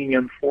now being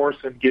enforced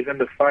and given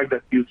the fact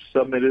that you've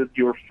submitted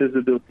your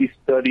feasibility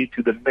study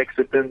to the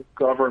Mexican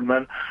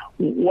government,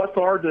 what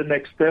are the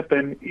next steps?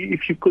 And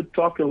if you could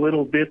talk a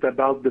little bit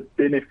about the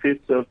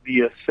benefits of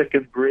the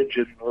second bridge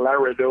in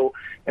Laredo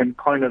and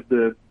kind of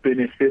the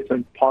benefits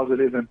and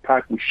positive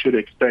impact we should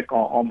expect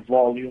on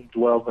volume,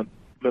 dwell, and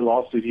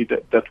velocity,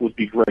 that would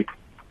be great.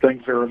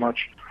 Thanks very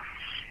much.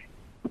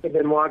 Hey,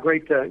 Benoit,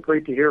 great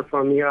to hear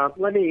from you.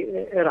 Let me,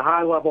 at a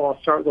high level, I'll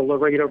start with the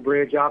Laredo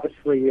Bridge.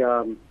 Obviously,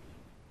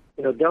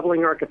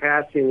 doubling our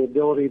capacity and the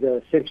ability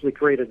to essentially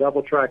create a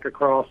double track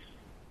across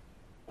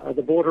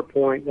the border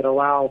point that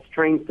allows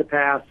trains to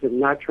pass and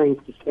not trains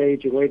to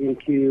stage and waiting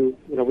queue.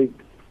 We've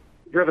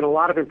driven a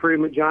lot of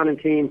improvement, John and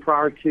team,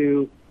 prior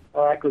to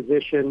our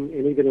acquisition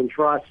and even in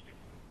trust.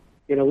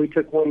 We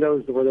took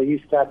windows where they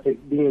used to have to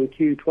be in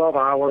queue 12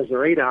 hours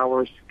or 8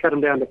 hours, cut them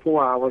down to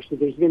 4 hours. So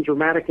there's been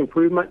dramatic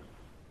improvement.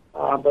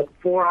 But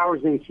 4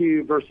 hours in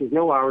queue versus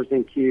no hours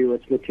in queue,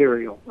 it's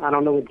material. I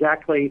don't know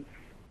exactly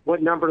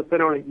what number to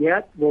put on it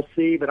yet. We'll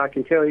see, but I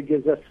can tell you it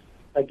gives us,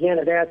 again,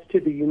 it adds to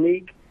the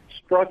unique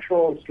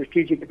structural and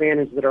strategic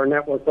advantage that our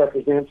network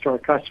represents to our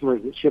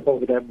customers that ship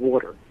over that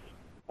border.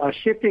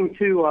 Shifting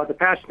to the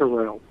passenger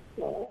rail,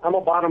 I'm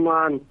a bottom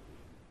line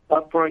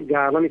upfront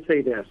guy. Let me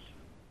say this.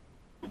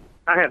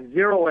 I have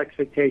zero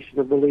expectation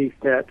or belief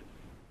that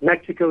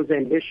Mexico's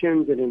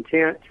ambitions and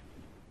intent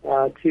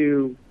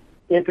to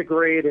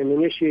integrate and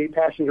initiate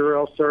passenger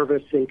rail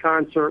service in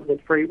concert with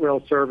freight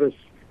rail service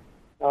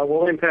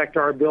will impact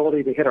our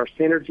ability to hit our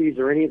synergies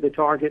or any of the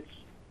targets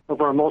of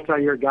our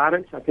multi-year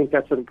guidance. I think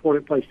that's an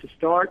important place to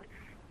start.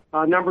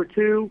 Number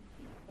two,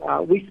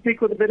 we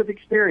speak with a bit of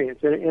experience,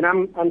 and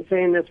I'm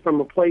saying this from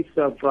a place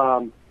of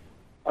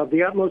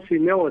the utmost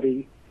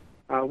humility.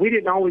 We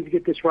didn't always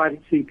get this right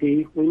at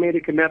CP. We made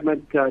a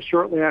commitment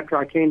shortly after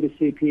I came to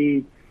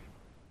CP,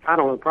 I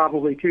don't know,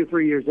 probably 2 or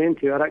 3 years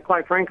into it.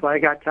 Quite frankly, I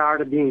got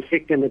tired of being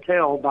kicked in the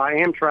tail by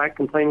Amtrak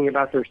complaining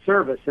about their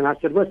service. And I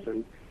said,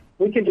 listen,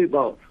 we can do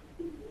both.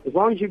 As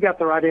long as you've got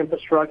the right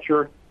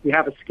infrastructure, you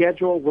have a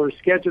schedule, we're a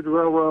scheduled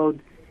railroad,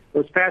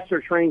 those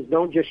passenger trains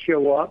don't just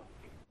show up.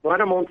 Run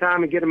them on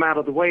time and get them out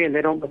of the way, and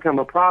they don't become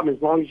a problem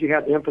as long as you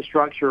have the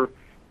infrastructure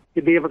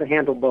to be able to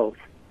handle both.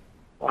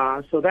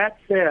 So that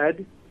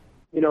said,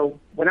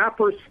 when I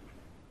first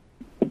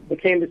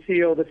became the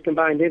CEO of this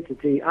combined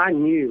entity, I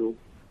knew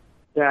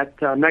that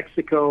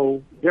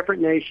Mexico,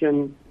 different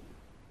nation,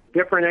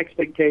 different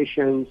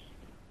expectations,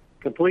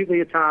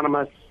 completely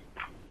autonomous,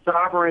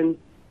 sovereign.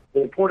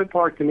 The important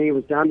part to me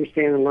was to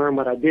understand and learn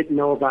what I didn't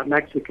know about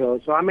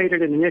Mexico. So I made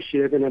it an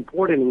initiative, an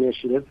important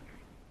initiative,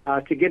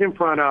 to get in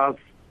front of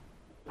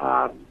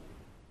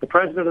the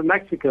president of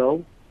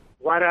Mexico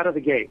right out of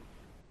the gate.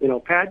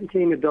 Pat and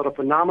team had built a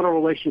phenomenal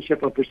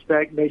relationship of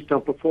respect based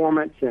on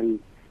performance and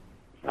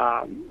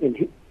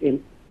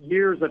in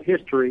years of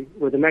history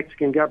with the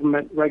Mexican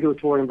government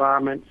regulatory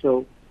environment.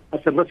 So I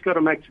said, let's go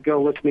to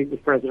Mexico. Let's meet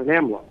with President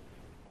AMLO.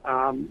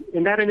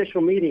 In that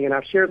initial meeting, and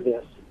I've shared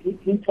this,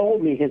 he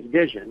told me his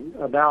vision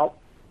about,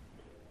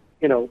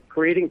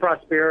 creating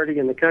prosperity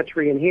in the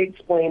country, and he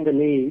explained the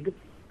need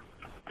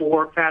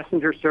for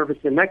passenger service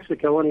in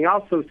Mexico, and he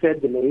also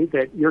said to me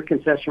that your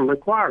concession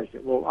requires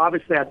it. Well,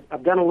 obviously,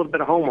 I've done a little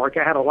bit of homework.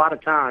 I had a lot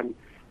of time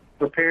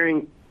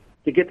preparing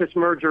to get this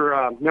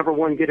merger, number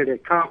one, get it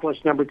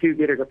accomplished, number two,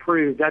 get it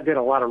approved. I did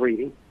a lot of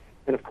reading.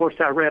 And, of course,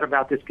 I read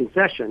about this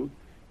concession,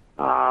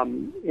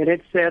 and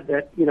it said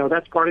that,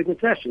 that's part of the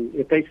concession.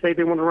 If they say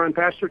they want to run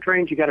passenger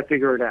trains, you got to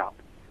figure it out.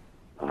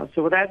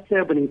 So with that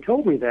said, when he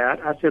told me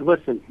that, I said,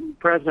 listen,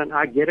 President,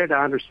 I get it.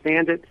 I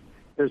understand it.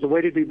 There's a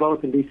way to do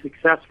both and be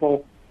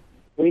successful.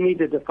 We need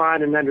to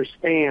define and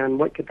understand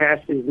what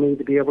capacities need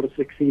to be able to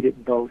succeed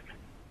at both.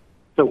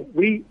 So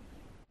we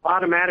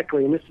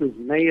automatically, and this was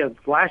May of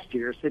last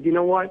year, said, you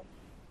know what?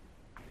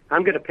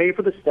 I'm going to pay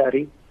for the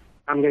study.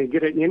 I'm going to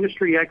get an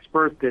industry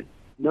expert that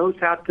knows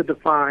how to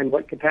define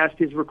what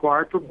capacity is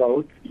required for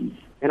both,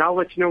 and I'll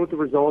let you know what the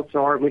results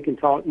are, and we can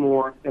talk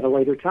more at a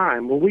later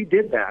time. Well, we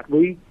did that.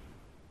 We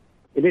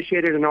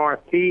initiated an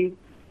RFP.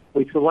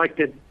 We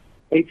selected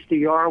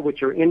HDR,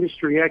 which are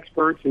industry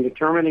experts in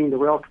determining the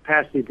rail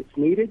capacity that's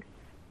needed.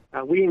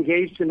 We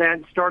engaged in that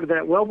and started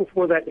that well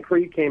before that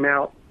decree came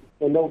out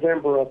in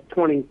November of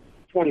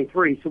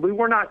 2023, so we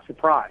were not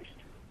surprised.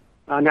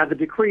 Now, the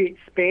decree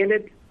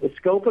expanded the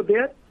scope a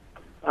bit.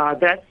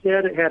 That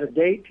said, it had a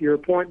date. To your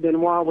point,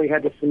 Benoit, we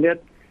had to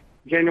submit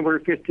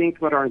January 15th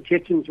what our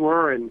intentions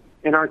were, and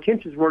our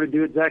intentions were to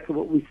do exactly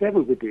what we said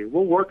we would do.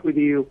 We'll work with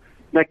you,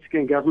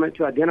 Mexican government,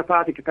 to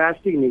identify the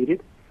capacity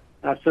needed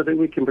so that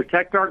we can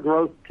protect our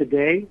growth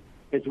today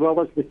as well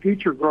as the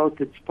future growth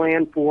that's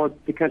planned for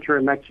the country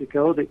of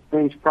Mexico that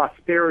brings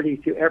prosperity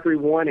to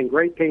everyone and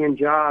great paying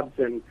jobs,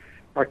 and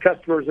our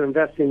customers are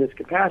investing in this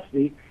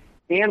capacity,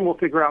 and we'll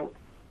figure out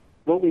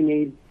what we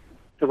need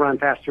to run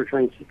passenger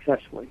trains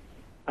successfully.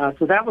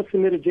 So that was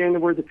submitted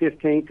January the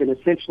 15th, and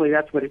essentially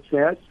that's what it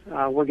says.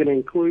 We're going to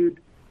include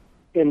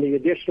in the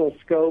additional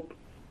scope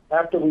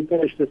after we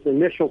finish this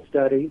initial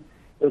study,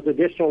 there's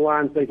additional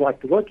lines they'd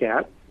like to look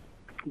at.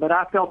 But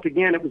I felt,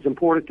 again, it was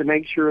important to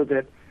make sure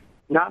that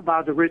not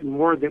by the written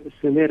word that was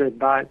submitted,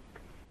 by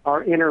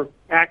our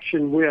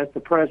interaction with the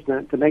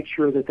president to make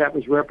sure that that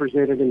was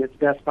represented in its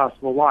best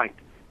possible light.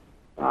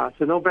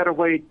 So no better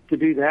way to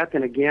do that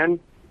than, again,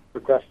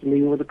 request a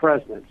meeting with the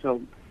president.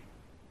 So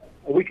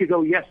a week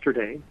ago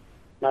yesterday,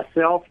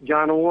 myself,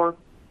 John Orr,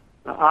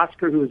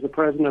 Oscar, who is the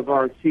president of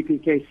our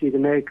CPKC, the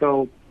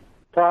Mexico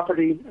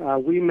property,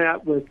 we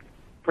met with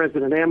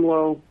President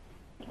AMLO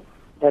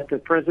at the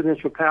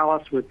presidential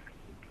palace with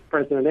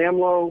President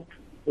AMLO.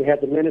 We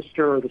had the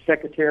minister or the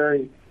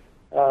secretary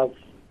of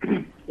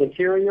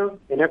Interior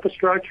and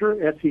Infrastructure,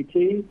 SET.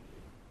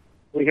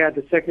 We had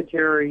the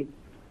secretary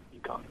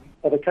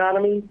of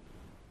Economy.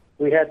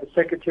 We had the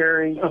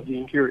secretary of the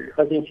Interior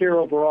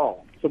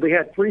overall. So we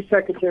had three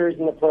secretaries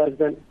and the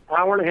president,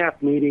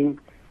 hour-and-a-half meeting.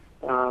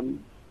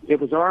 It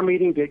was our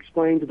meeting to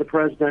explain to the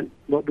president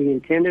what we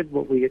intended,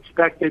 what we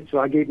expected. So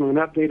I gave him an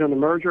update on the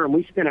merger, and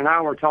we spent an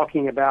hour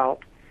talking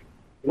about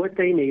what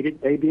they needed,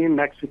 they being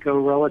Mexico,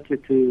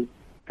 relative to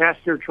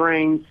passenger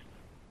trains,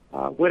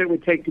 what it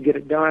would take to get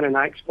it done. And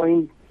I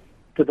explained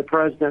to the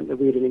president that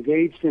we had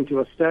engaged into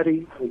a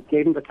study. We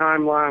gave him the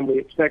timeline. We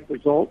expect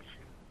results,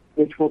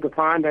 which will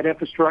define that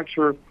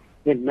infrastructure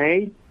in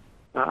May.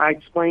 I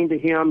explained to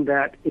him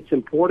that it's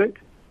important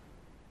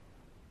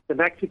to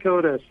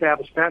Mexico to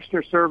establish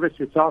passenger service.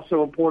 It's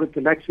also important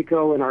to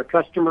Mexico and our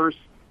customers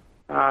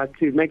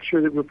to make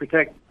sure that we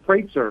protect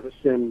freight service.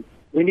 And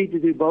we need to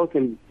do both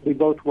and do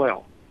both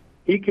well.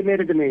 He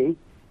committed to me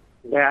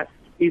that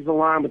he's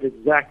aligned with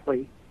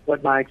exactly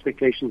what my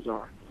expectations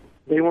are.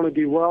 They want to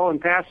do well in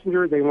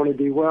passenger. They want to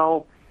do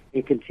well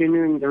in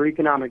continuing their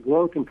economic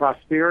growth and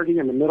prosperity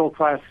and the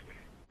middle-class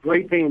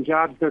great-paying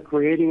jobs they're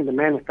creating and the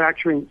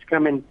manufacturing that's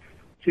coming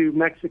to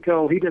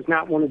Mexico. He does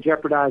not want to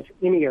jeopardize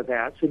any of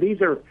that. So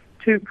these are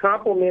two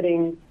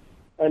complementing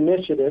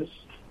initiatives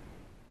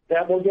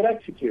that will get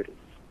executed.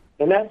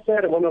 And that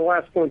said, and one of the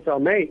last points I'll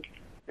make,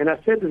 and I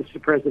said this to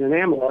President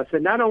AMLO, I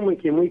said, not only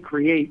can we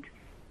create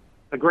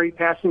a great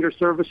passenger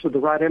service with the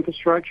right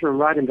infrastructure and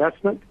right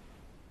investment,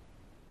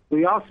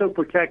 we also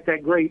protect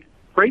that great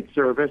freight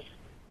service,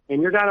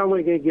 and you're not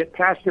only going to get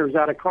passengers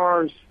out of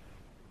cars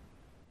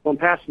on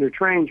passenger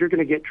trains, you're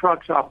going to get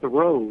trucks off the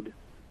road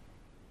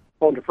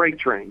onto freight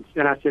trains.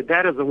 And I said,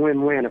 that is a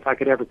win-win if I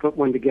could ever put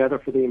one together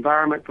for the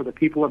environment, for the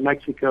people of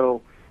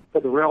Mexico, for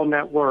the rail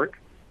network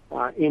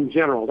in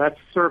general. That's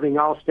serving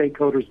all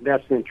stakeholders'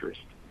 best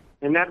interest.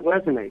 And that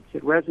resonates.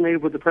 It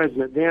resonated with the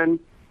president then.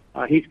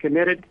 He's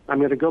committed. I'm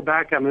going to go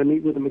back. I'm going to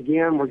meet with him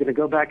again. We're going to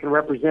go back and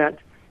represent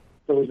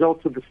the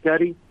results of the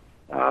study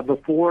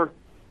before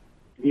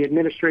the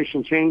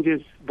administration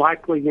changes,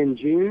 likely in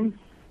June.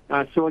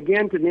 So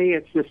again, to me,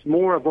 it's just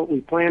more of what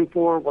we planned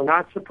for. We're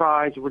not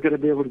surprised. We're going to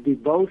be able to do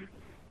both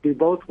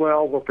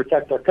well. We'll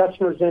protect our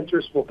customers'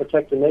 interests. We'll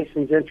protect the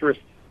nation's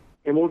interests,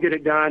 and we'll get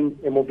it done,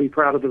 and we'll be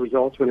proud of the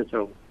results when it's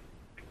over.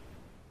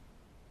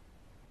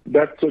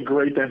 That's a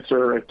great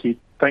answer, Keith.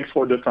 Thanks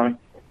for the time.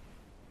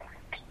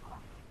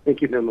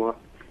 Thank you, Benoit.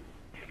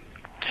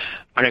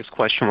 Our next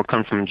question will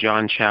come from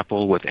John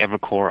Chappell with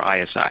Evercore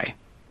ISI.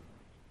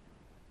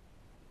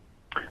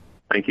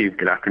 Thank you.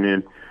 Good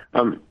afternoon.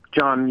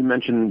 John, you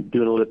mentioned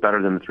doing a little bit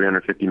better than the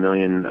 $350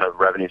 million of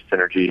revenue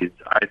synergies.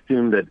 I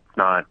assume that it's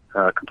not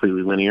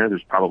completely linear.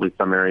 There's probably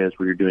some areas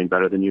where you're doing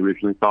better than you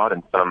originally thought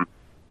and some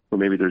where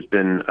maybe there's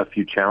been a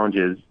few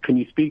challenges. Can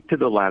you speak to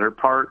the latter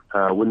part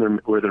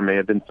where there may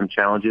have been some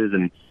challenges?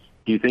 And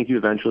do you think you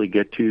eventually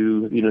get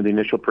to the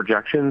initial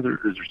projections, or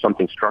is there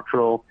something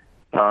structural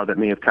that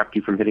may have kept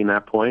you from hitting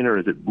that point, or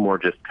is it more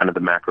just kind of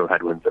the macro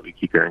headwinds that we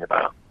keep hearing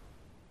about?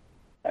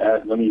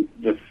 Let me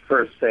just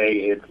first say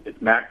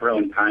it's macro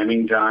and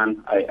timing,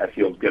 John. I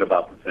feel good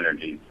about the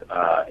synergies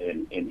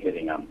in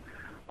hitting them.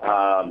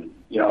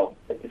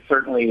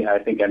 Certainly, I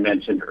think I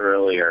mentioned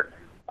earlier,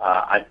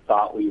 I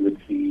thought we would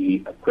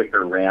see a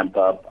quicker ramp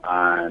up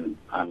on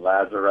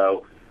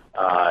Lázaro,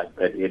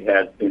 but it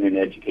has been an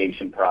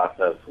education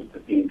process with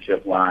the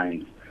steamship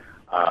lines.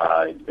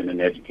 It's been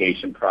an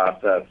education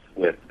process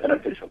with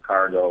beneficial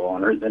cargo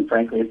owners, and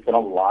frankly, it's been a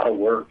lot of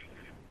work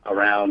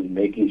around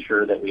making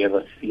sure that we have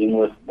a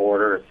seamless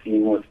border, a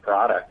seamless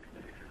product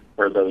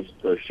for those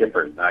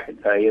shippers. And I can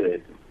tell you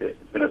that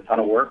it's been a ton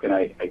of work, and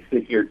I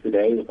sit here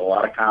today with a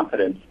lot of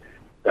confidence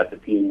that the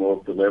team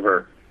will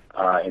deliver,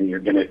 and you're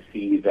going to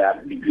see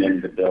that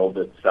begin to build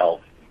itself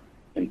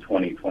in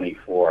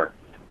 2024.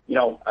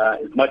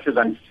 As much as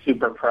I'm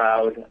super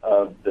proud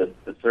of the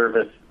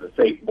service, the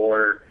safe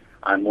border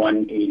on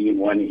 180 and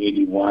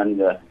 181,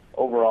 the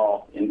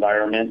overall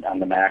environment on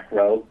the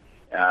macro,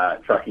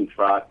 trucking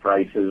spot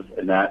prices,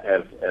 and that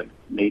have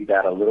made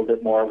that a little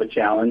bit more of a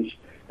challenge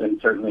than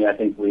certainly I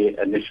think we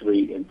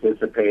initially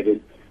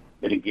anticipated.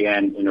 But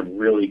again, in a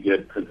really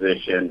good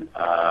position.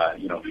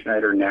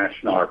 Schneider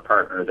National, our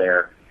partner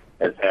there,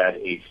 has had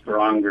a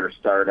stronger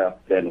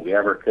startup than we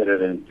ever could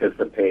have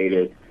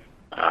anticipated.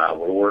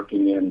 We're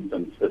working in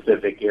some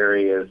specific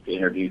areas to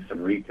introduce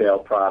some retail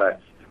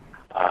products.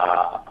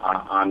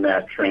 on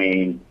that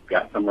train.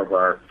 Got some of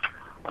our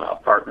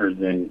partners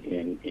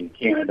in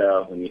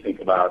Canada. When you think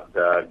about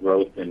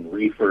growth in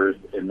reefers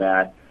in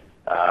that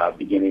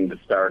beginning to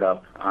start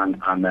up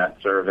on that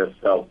service.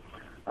 So,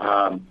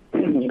 that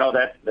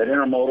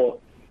intermodal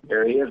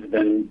area has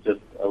been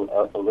just a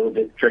little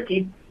bit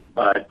tricky,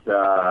 but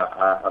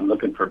I'm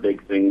looking for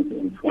big things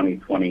in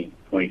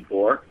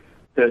 2024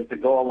 to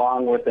go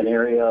along with an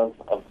area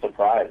of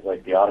surprise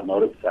like the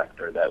automotive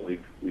sector that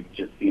we've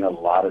just seen a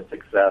lot of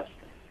success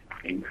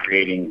in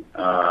creating,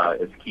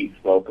 as Keith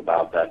spoke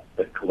about,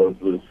 the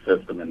closed loop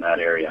system in that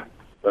area.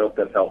 So I hope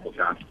that's helpful,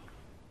 John.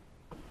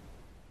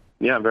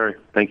 Yeah, very.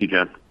 Thank you,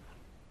 John.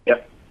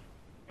 Yep.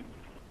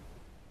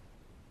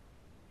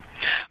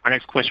 Our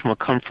next question will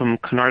come from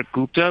Konark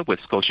Gupta with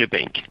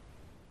Scotiabank.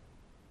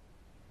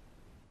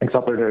 Thanks,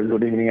 operator.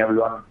 Good evening,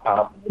 everyone.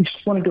 I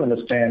just wanted to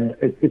understand,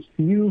 if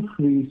you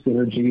free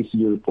synergies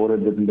you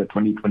reported within the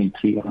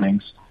 2023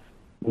 earnings,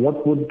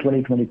 what would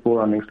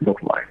 2024 earnings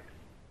look like?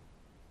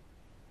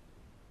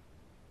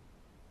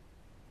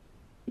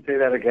 Say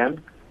that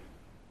again.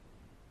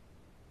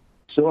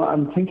 So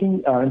I'm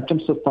thinking in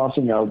terms of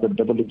passing out the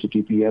double-digit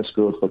EPS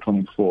growth for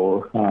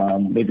 24,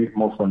 maybe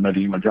more for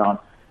Nadeem or John.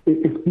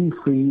 If we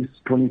freeze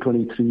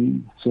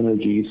 2023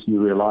 synergies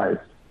you realize,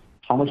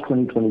 how much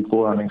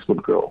 2024 earnings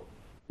would grow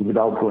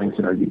without growing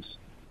synergies?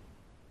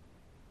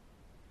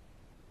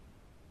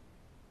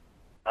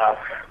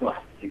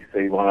 So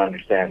you want to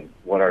understand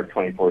what our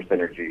 24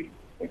 synergy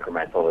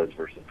incremental is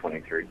versus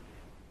 23?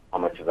 How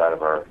much of that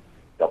of our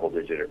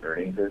double-digit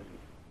earnings is?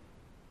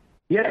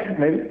 Yeah,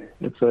 maybe.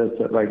 It's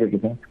like a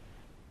good thing.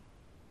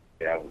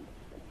 Yeah,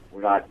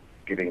 we're not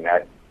giving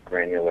that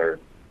granular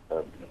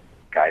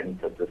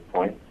guidance at this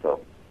point. So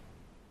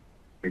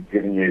we've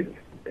given you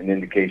an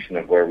indication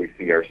of where we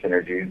see our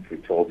synergies. We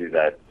told you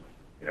that,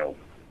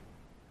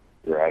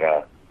 we're at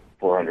a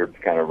 400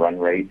 kind of run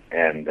rate,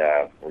 and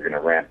we're going to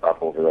ramp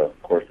up over the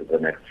course of the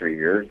next 3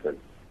 years. That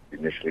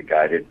initially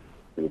guided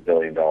to $1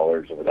 billion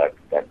over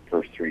that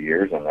first 3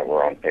 years, and that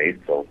we're on pace.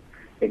 So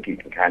I think you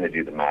can kind of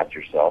do the math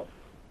yourself.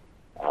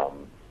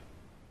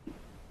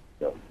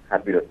 So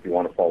happy to, if you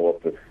want to follow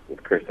up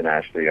with Chris and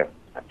Ashley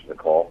after the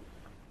call.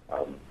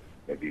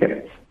 Maybe you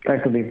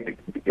can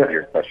get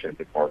your question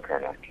before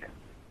Karnak.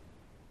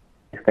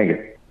 Thank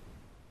you.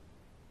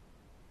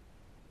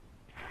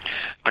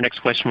 Our next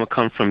question will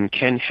come from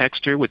Ken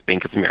Hoexter with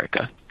Bank of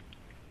America.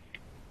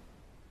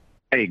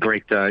 Hey,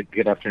 great.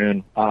 Good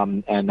afternoon,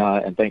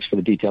 and thanks for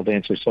the detailed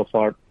answers so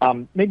far.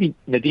 Maybe,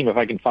 Nadeem, if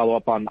I can follow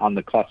up on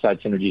the cost side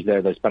synergies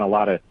there. There's been a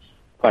lot of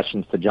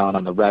questions to John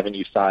on the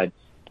revenue side.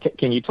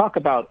 Can you talk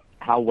about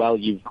how well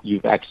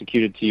you've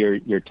executed to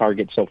your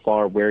target so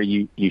far, where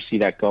you see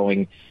that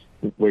going,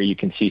 where you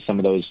can see some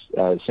of those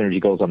synergy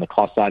goals on the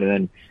cost side, and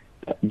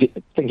then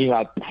thinking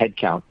about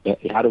headcount,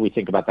 how do we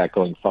think about that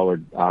going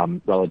forward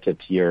relative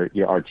to your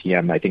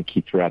RTM? I think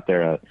Keith threw out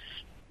there a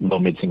low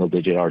mid-single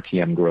digit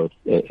RTM growth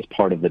as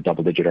part of the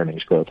double-digit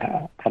earnings growth.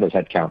 How does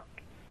headcount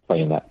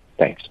play in that?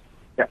 Thanks.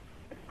 Yeah,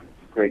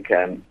 great,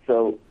 Ken.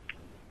 So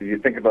if you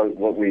think about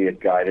what we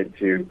had guided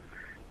to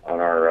on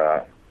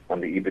our on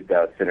the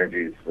EBITDA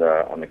synergies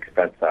on the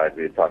expense side,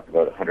 we had talked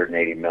about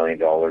 $180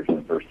 million in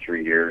the first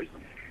 3 years.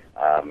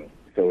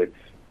 So it's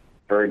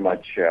very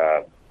much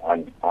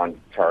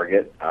on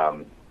target.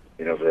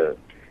 The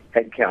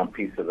headcount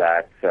piece of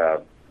that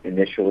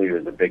initially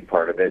was a big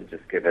part of it,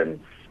 just given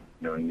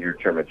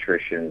near-term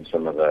attrition.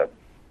 Some of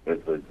as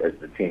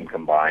the team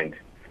combined,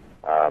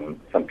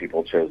 some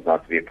people chose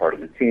not to be a part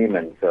of the team,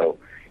 and so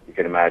you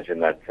can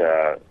imagine that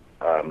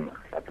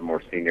at the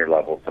more senior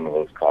level, some of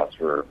those costs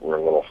were a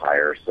little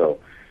higher. So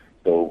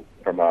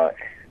from a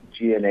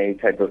G&A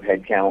type of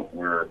headcount,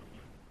 we're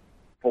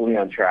fully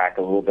on track,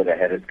 a little bit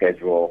ahead of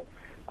schedule.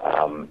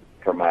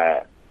 From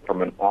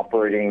an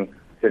operating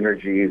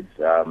synergies,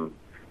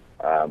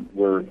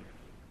 we're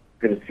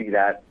going to see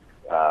that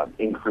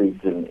increase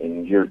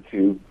in year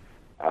 2.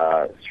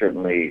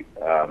 Certainly,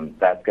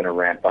 that's going to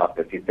ramp up.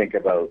 If you think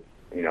about,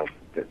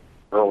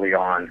 early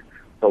on,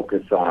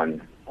 focus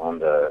on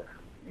the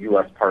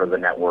U.S. part of the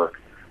network.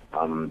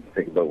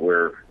 Think about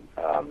where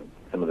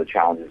some of the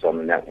challenges on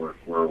the network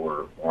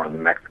were on the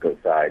Mexico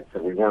side.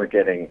 So we weren't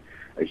getting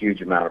a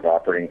huge amount of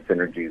operating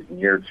synergies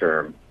near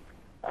term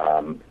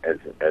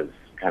as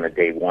kind of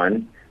day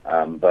one.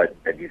 But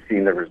have you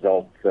seen the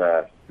results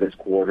this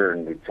quarter?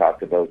 And we've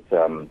talked about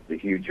the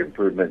huge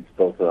improvements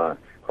both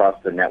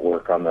across the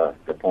network on the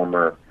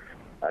former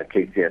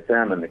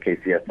KCSM and the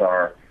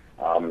KCSR.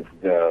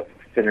 The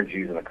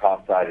synergies on the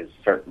cost side is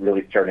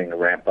really starting to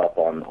ramp up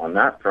on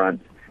that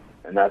front,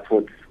 and that's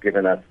what's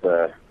given us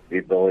the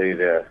ability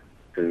to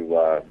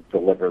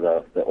deliver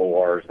the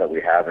ORs that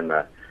we have in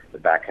the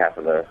back half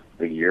of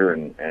the year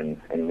and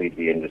lead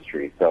the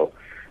industry. So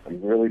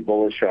I'm really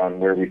bullish on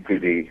where we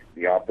see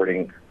the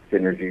operating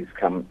synergies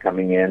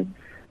coming in.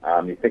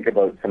 You think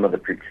about some of the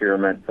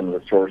procurement, some of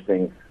the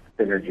sourcing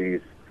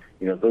synergies.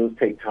 Those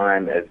take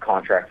time as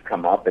contracts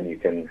come up, and you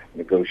can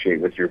negotiate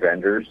with your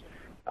vendors.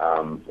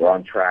 We're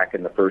on track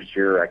in the first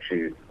year,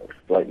 actually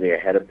slightly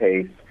ahead of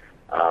pace.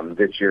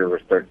 This year, we'll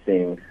start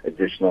seeing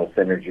additional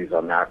synergies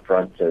on that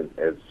front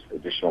as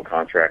additional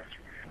contracts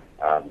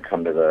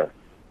come to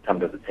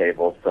the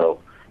table. So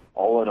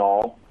all in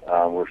all,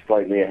 we're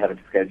slightly ahead of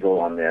schedule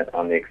on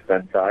the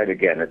expense side.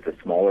 Again, it's a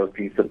smaller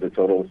piece of the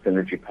total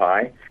synergy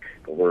pie,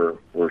 but we're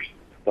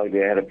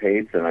slightly ahead of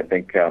pace, and I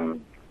think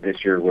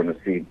this year we're going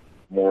to see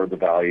more of the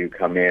value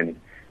come in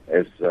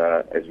as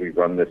we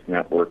run this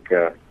network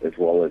as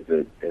well as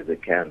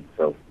it can.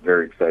 So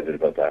very excited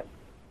about that.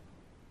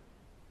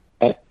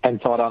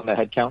 And thought on the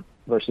headcount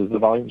versus the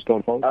volumes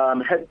going forward?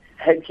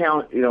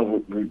 Headcount,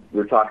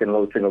 we're talking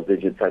low single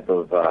digit type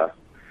of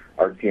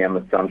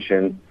RTM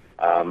assumption.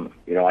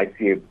 I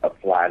see a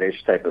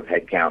flattish type of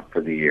headcount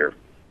for the year.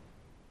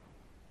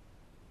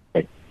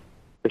 Okay.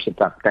 Appreciate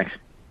that. Thanks.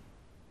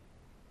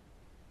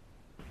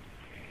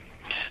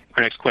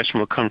 Our next question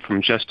will come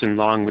from Justin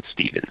Long with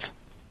Stephens.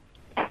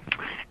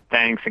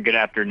 Thanks, and good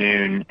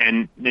afternoon.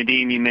 And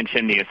Nadeem, you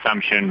mentioned the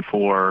assumption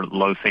for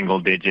low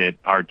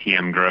single-digit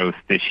RTM growth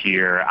this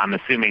year. I'm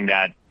assuming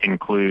that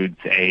includes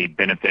a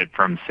benefit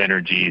from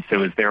synergy.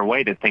 So is there a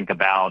way to think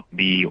about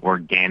the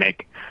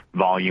organic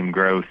volume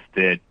growth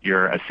that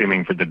you're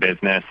assuming for the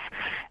business?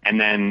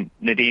 And then,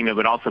 Nadeem, it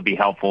would also be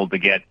helpful to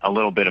get a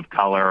little bit of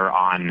color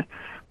on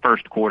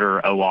first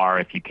quarter OR,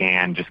 if you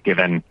can, just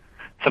given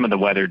some of the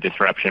weather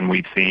disruption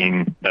we've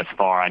seen thus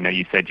far. I know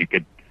you said you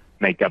could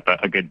make up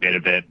a good bit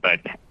of it, but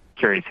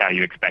curious how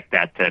you expect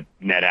that to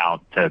net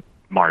out to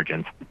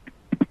margins.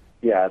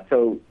 Yeah,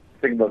 so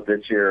think about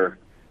this year,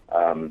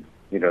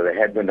 the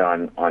headwind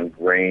on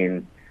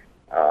grain,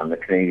 on the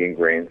Canadian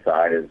grain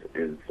side is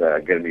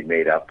going to be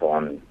made up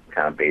on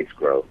kind of base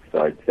growth.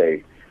 So I'd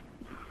say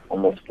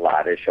almost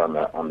flattish on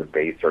the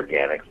base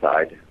organic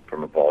side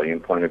from a volume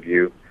point of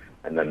view,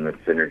 and then the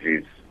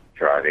synergies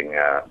driving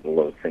the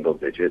low single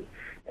digit.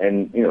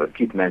 And, as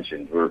Keith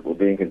mentioned, we're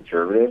being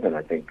conservative, and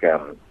I think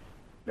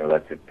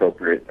that's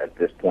appropriate at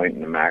this point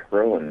in the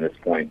macro, and at this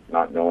point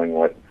not knowing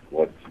what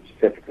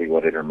specifically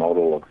what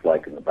intermodal looks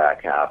like in the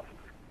back half,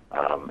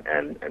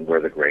 and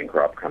where the grain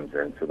crop comes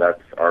in. So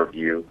that's our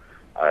view.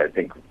 I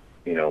think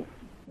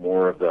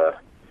more of the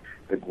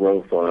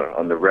growth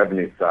on the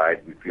revenue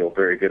side, we feel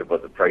very good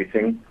about the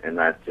pricing, and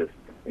that just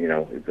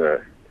is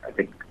I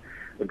think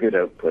a good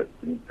output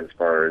as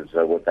far as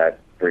what that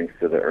brings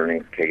to the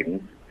earnings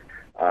cadence.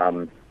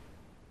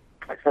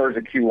 As far as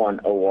the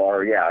Q1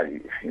 OR,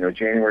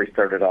 January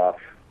started off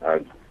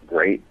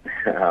great,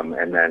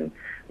 and then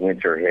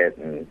winter hit,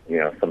 and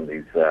some of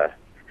these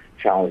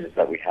challenges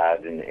that we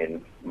had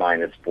in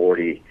minus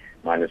 40,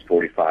 minus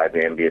 45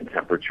 ambient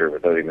temperature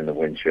without even the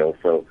wind chill.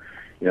 So,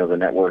 the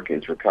network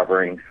is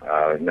recovering.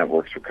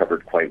 Network's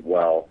recovered quite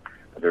well.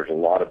 There's a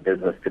lot of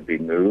business to be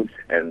moved,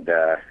 and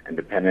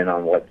depending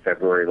on what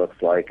February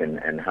looks like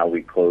and how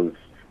we close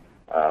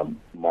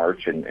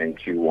March and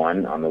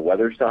Q1 on the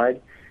weather side,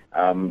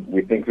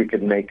 we think we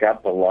could make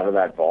up a lot of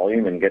that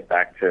volume and get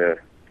back to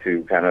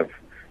kind of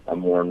a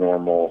more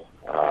normal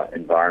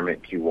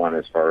environment Q1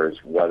 as far as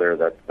weather.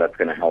 That's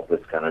going to help us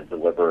kind of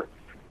deliver,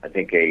 I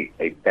think,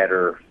 a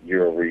better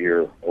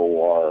year-over-year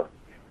OR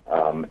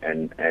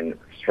and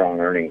strong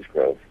earnings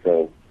growth.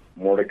 So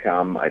more to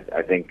come. I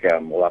think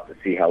we'll have to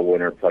see how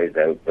winter plays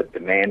out, but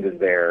demand is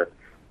there,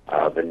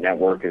 the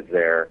network is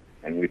there,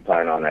 and we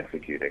plan on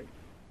executing.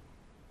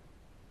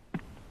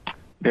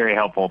 Very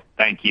helpful.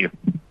 Thank you.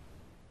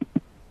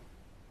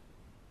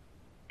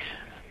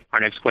 Our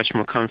next question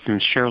will come from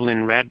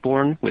Cherilyn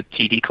Radbourne with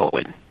TD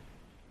Cowen.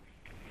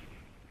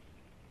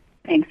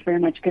 Thanks very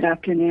much. Good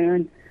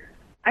afternoon.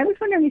 I was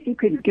wondering if you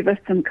could give us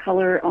some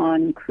color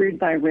on crude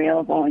by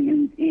rail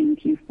volumes in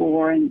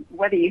Q4 and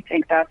whether you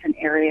think that's an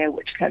area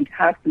which could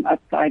have some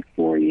upside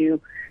for you,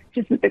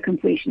 just with the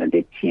completion of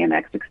the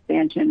TMX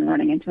expansion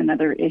running into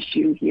another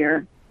issue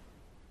here.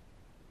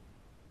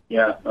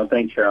 Yeah, well,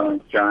 thanks, Cherilyn.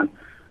 It's John.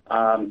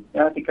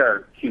 I think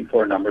our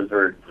Q4 numbers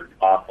are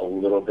off a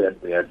little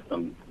bit. We had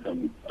some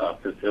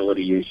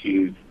facility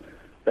issues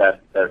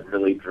that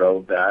really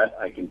drove that.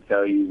 I can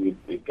tell you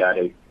we've got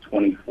a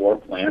 24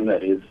 plan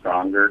that is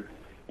stronger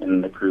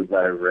in the crude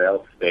by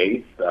rail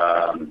space.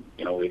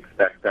 We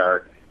expect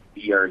our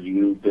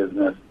DRU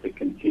business to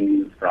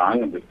continue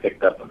strong, and we've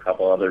picked up a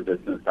couple other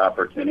business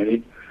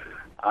opportunities.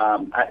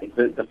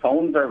 The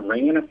phones are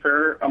ringing a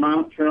fair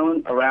amount,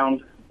 Cherilyn,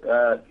 around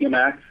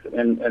TMX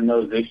and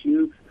those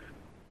issues.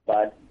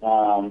 But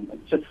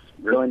it's just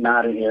really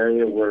not an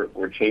area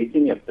we're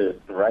chasing. If the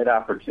right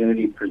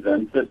opportunity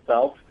presents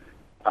itself,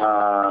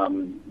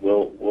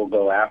 we'll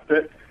go after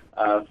it.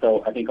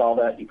 So I think all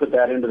that, you put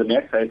that into the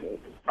mix,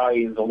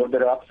 probably is a little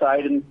bit of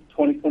upside in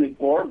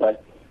 2024,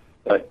 but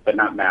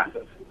not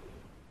massive.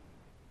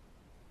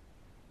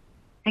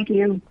 Thank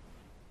you.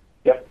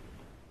 Yep.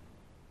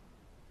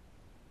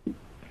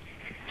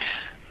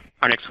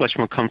 Our next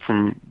question will come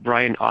from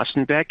Brian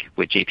Ossenbeck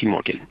with J.P.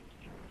 Morgan.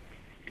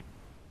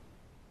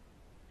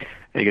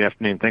 Hey, good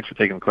afternoon. Thanks for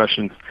taking the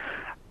questions.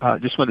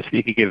 Just wanted to see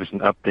if you could give us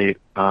an update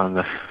on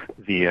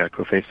the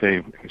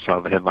COFECE. We saw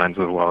the headlines a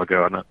little while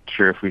ago. I'm not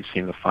sure if we've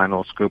seen the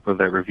final scope of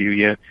that review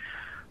yet.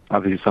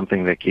 Obviously,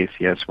 something that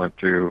KCS went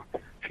through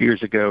a few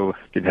years ago.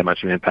 Didn't have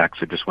much of an impact,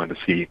 so just wanted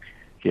to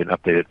get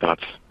updated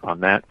thoughts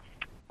on that.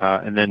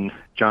 And then,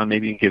 John,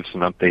 maybe you can give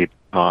some update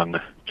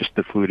on just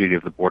the fluidity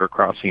of the border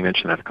crossing. You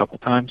mentioned that a couple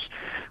times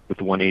with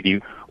the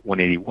 180,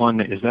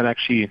 181. Is that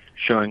actually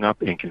showing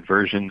up in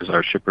conversions?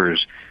 Are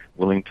shippers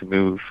willing to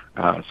move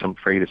some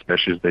freight,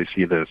 especially as they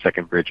see the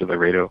second bridge of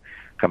Laredo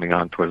coming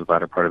on towards the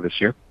latter part of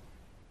this year?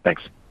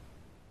 Thanks.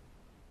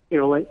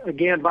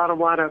 Again, bottom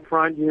line up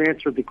front, you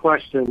answered the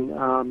question.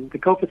 The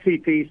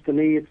COFAC piece, to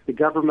me, it's the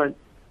government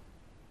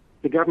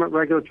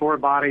regulatory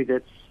body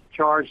that's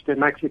charged in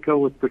Mexico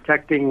with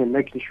protecting and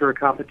making sure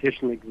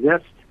competition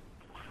exists.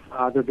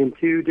 There have been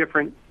two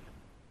different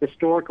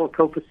historical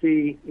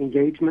COFAC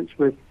engagements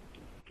with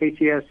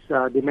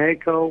KCS de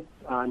Mexico.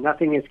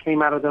 Nothing has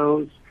came out of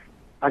those.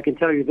 I can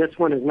tell you this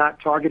one is not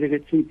targeted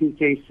at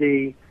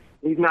CPKC.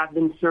 We've not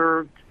been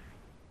served.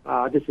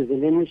 This is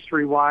an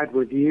industry-wide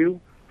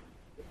review.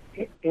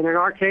 And in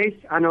our case,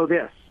 I know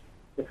this.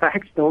 The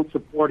facts don't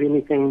support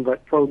anything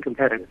but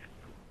pro-competitive.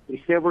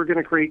 We said we're going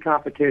to create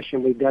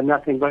competition. We've done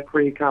nothing but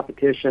create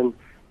competition.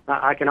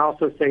 I can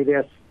also say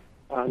this,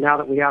 now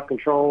that we have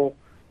control,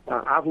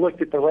 I've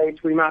looked at the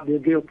rates. We might be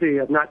guilty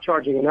of not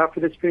charging enough for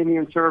this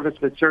premium service,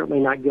 but certainly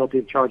not guilty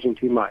of charging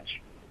too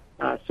much.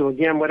 So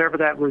again, whatever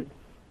that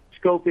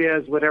scope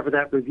is, whatever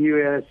that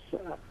review is,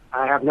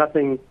 I have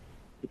nothing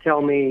to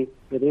tell me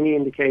with any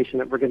indication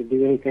that we're going to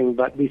do anything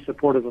but be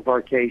supportive of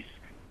our case,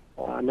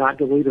 not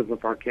dilutive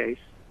of our case.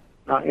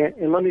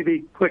 And let me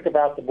be quick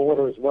about the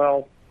border as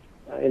well,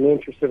 in the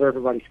interest of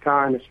everybody's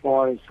time, as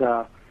far as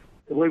the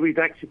way we've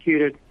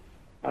executed.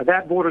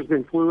 That border's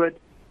been fluid.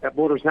 That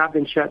border's not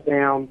been shut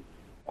down,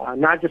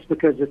 not just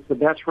because it's the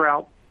best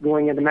route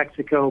going into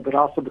Mexico, but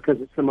also because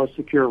it's the most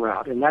secure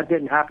route. And that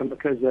didn't happen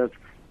because of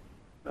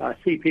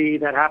CP.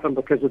 That happened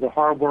because of the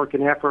hard work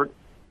and effort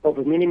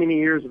over many, many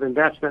years of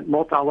investment,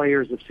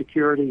 multi-layers of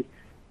security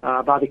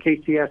by the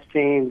KCS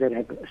team that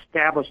have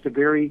established a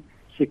very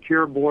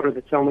secure border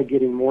that's only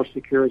getting more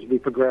secure as we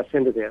progress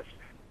into this.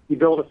 You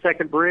build a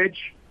second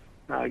bridge,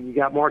 you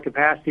got more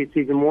capacity, it's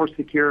even more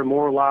secure,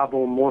 more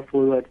reliable, more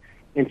fluid,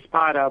 in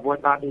spite of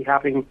what might be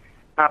happening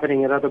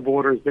at other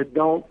borders that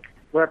don't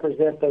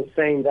represent those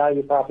same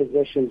value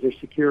propositions or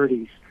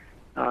securities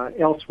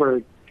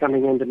elsewhere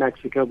coming into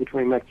Mexico,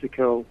 between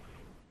Mexico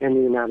and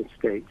the United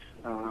States.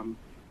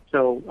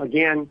 So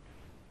again,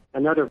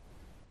 another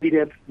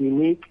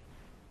unique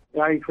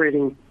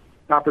value-creating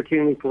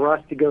opportunity for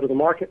us to go to the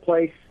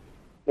marketplace.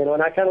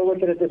 And I kind of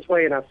look at it this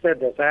way, and I've said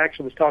this. I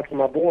actually was talking to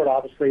my board,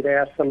 obviously, to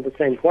ask some of the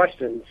same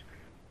questions.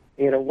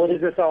 What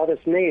does all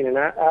this mean? And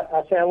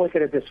I say I look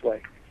at it this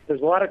way.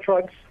 There's a lot of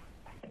trucks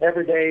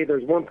every day.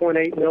 There's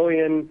 1.8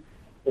 million.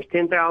 There's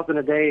 10,000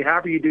 a day.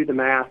 However you do the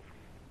math,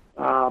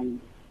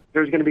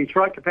 there's going to be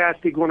truck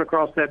capacity going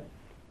across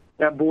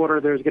that border.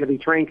 There's going to be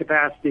train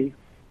capacity.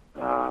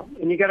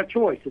 And you got a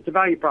choice. It's a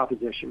value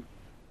proposition.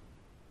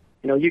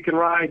 You can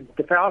ride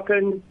the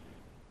Falcon.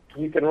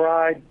 You can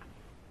ride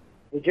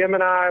the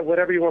Gemini,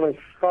 whatever you want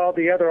to call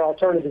the other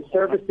alternative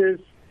services.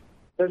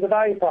 There's a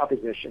value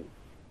proposition.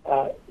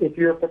 If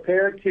you're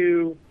prepared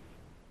to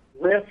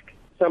risk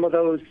some of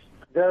those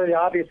very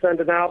obvious,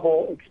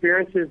 undeniable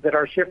experiences that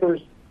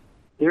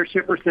their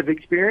shippers have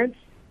experienced,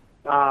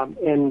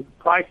 and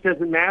price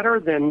doesn't matter,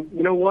 then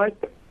you know what?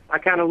 I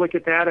kind of look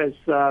at that as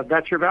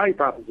that's your value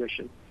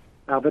proposition.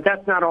 But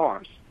that's not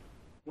ours.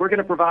 We're going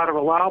to provide a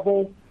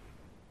reliable,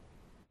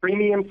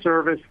 premium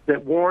service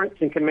that warrants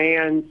and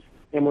commands,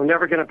 and we're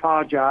never going to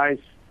apologize,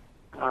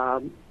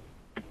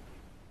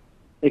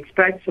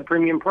 expects a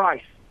premium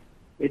price.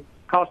 It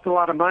costs a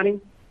lot of money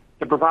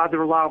to provide the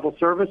reliable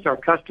service. Our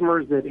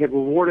customers that have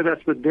rewarded us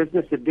with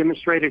business have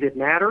demonstrated it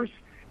matters.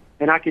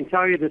 And I can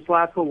tell you this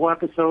last little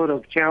episode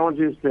of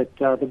challenges that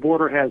the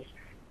border has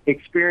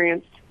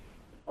experienced,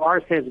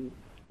 ours has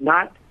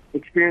not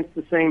experienced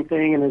the same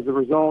thing. And as a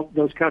result,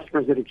 those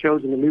customers that have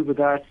chosen to move with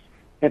us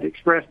have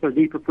expressed their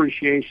deep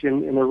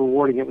appreciation, and they're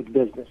rewarding it with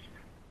business.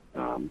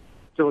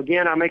 So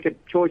again, I make a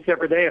choice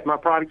every day. If my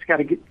product's got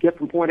to get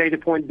from point A to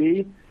point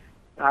B,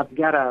 I've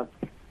got a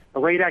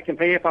rate I can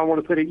pay if I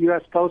want to put it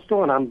U.S.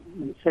 Postal, and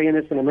I'm saying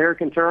this in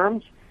American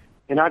terms,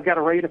 and I've got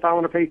a rate if I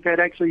want to pay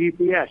FedEx or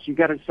UPS. You've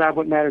got to decide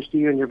what matters to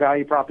you and your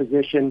value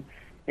proposition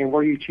and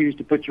where you choose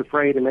to put your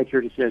freight and make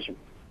your decision.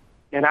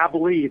 And I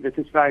believe that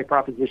this value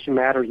proposition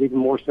matters even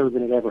more so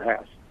than it ever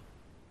has.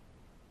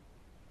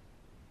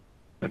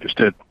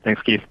 Understood.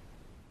 Thanks, Keith.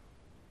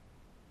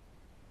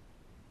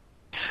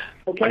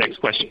 Okay. Our next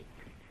question.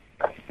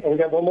 We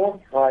got one more?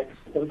 All right.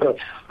 Here we go.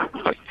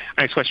 Our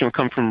next question will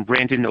come from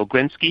Brandon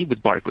Oglenski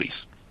with Barclays.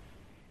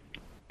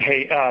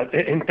 Hey,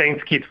 and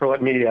thanks, Keith, for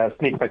letting me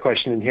sneak my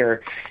question in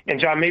here. And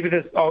John, maybe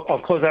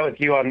I'll close out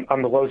with you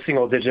on the low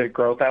single-digit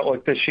growth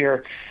outlook this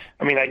year.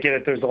 I mean, I get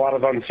it. There's a lot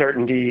of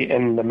uncertainty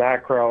in the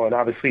macro, and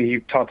obviously you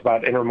talked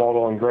about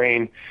intermodal and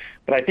grain.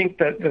 But I think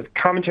that the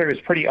commentary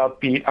was pretty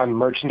upbeat on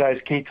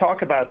merchandise. Can you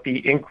talk about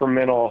the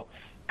incremental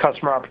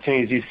customer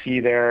opportunities you see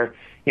there,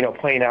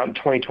 playing out in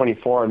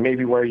 2024, and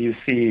maybe where you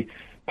see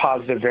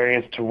positive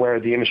variance to where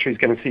the industry is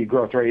going to see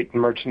growth rate in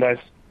merchandise?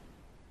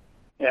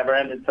 Yeah,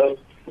 Brandon. So,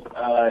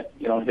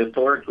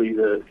 historically,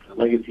 the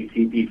legacy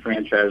CP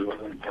franchise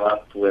wasn't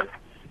blessed with,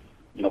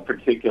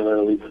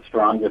 particularly the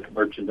strongest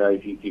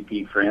merchandise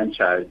ECP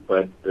franchise.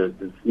 But this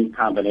new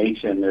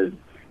combination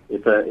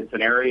it's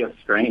an area of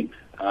strength,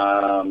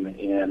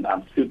 and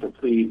I'm super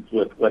pleased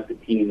with what the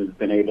team has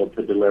been able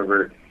to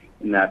deliver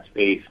in that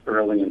space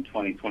early in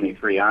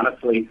 2023.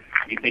 Honestly,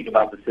 if you think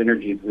about the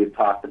synergies we've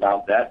talked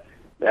about,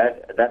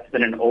 that's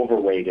been an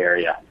overweight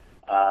area.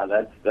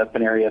 That's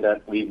an area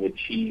that we've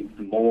achieved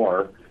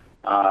more,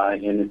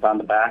 and it's on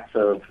the backs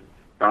of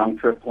strong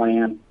trip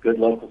plan, good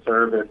local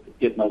service,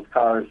 getting those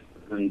cars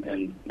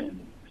and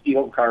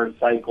steel cars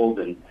cycled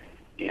and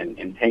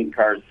tank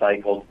cars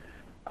cycled.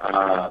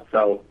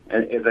 So,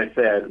 as I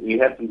said, we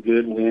had some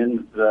good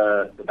wins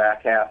the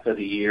back half of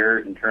the year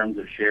in terms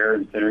of share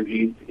and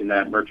synergies in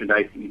that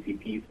merchandise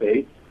ECP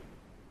space.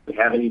 We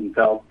haven't even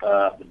felt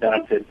the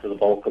benefits of the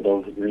bulk of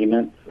those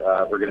agreements.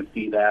 We're going to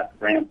see that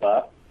ramp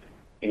up.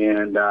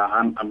 And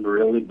I'm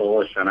really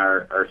bullish on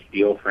our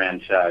steel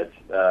franchise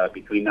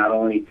between not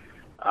only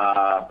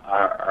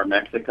our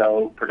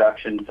Mexico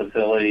production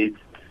facilities,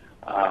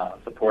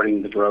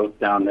 supporting the growth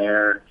down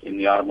there in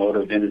the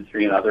automotive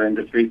industry and other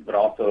industries, but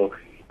also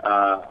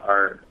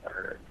our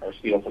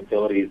steel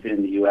facilities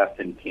in the U.S.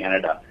 and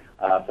Canada.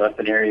 So that's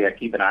an area,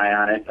 keep an eye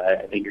on it.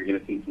 I think you're going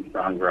to see some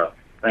strong growth.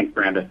 Thanks,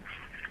 Brandon.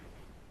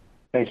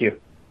 Thank you.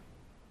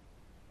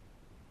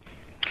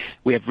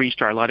 We have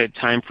reached our allotted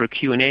time for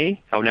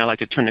Q&A. I would now like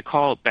to turn the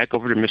call back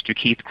over to Mr.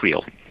 Keith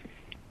Creel.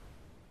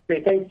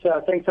 Okay,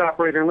 thanks,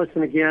 operator. And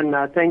listen again,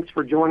 thanks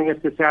for joining us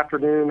this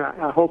afternoon.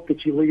 I hope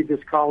that you leave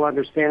this call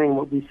understanding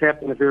what we said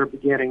in the very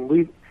beginning.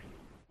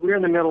 We're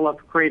in the middle of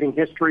creating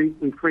history.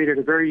 We've created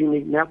a very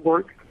unique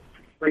network,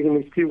 bringing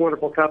these two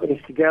wonderful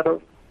companies together.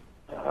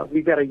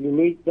 We've got a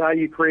unique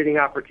value-creating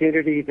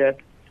opportunity that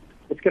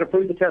it's going to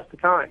prove the test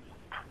of time.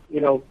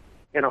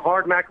 In a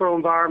hard macro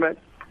environment,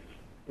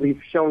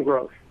 we've shown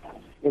growth.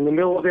 In the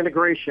middle of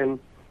integration,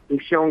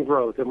 we've shown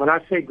growth. And when I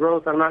say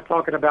growth, I'm not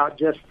talking about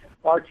just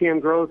RTM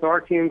growth,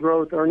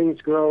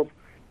 earnings growth.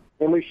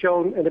 And we've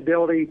shown an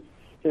ability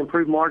to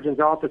improve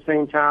margins all at the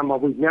same time, while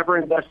we've never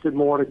invested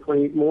more to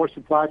create more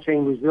supply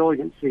chain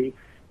resiliency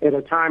at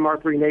a time our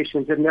three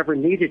nations have never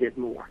needed it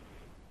more.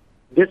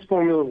 This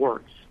formula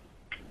works.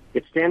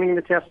 It's standing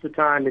the test of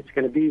time. It's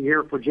going to be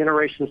here for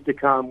generations to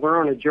come. We're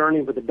on a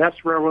journey with the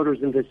best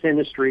railroaders in this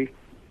industry,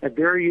 a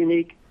very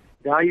unique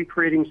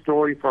value-creating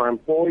story for our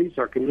employees,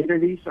 our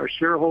communities, our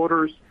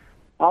shareholders,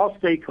 all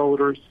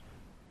stakeholders,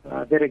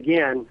 that,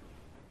 again,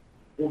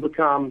 will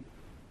become,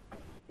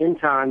 in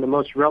time, the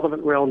most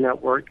relevant rail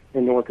network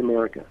in North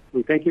America.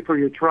 We thank you for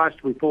your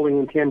trust. We fully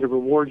intend to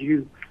reward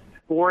you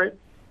for it.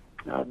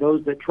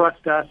 Those that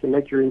trust us and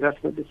make your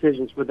investment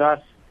decisions with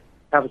us,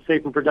 have a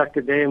safe and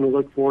productive day, and we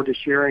look forward to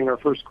sharing our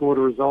first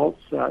quarter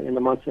results in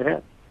the months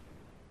ahead.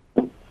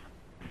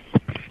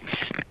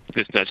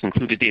 This does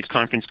conclude today's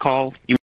conference call.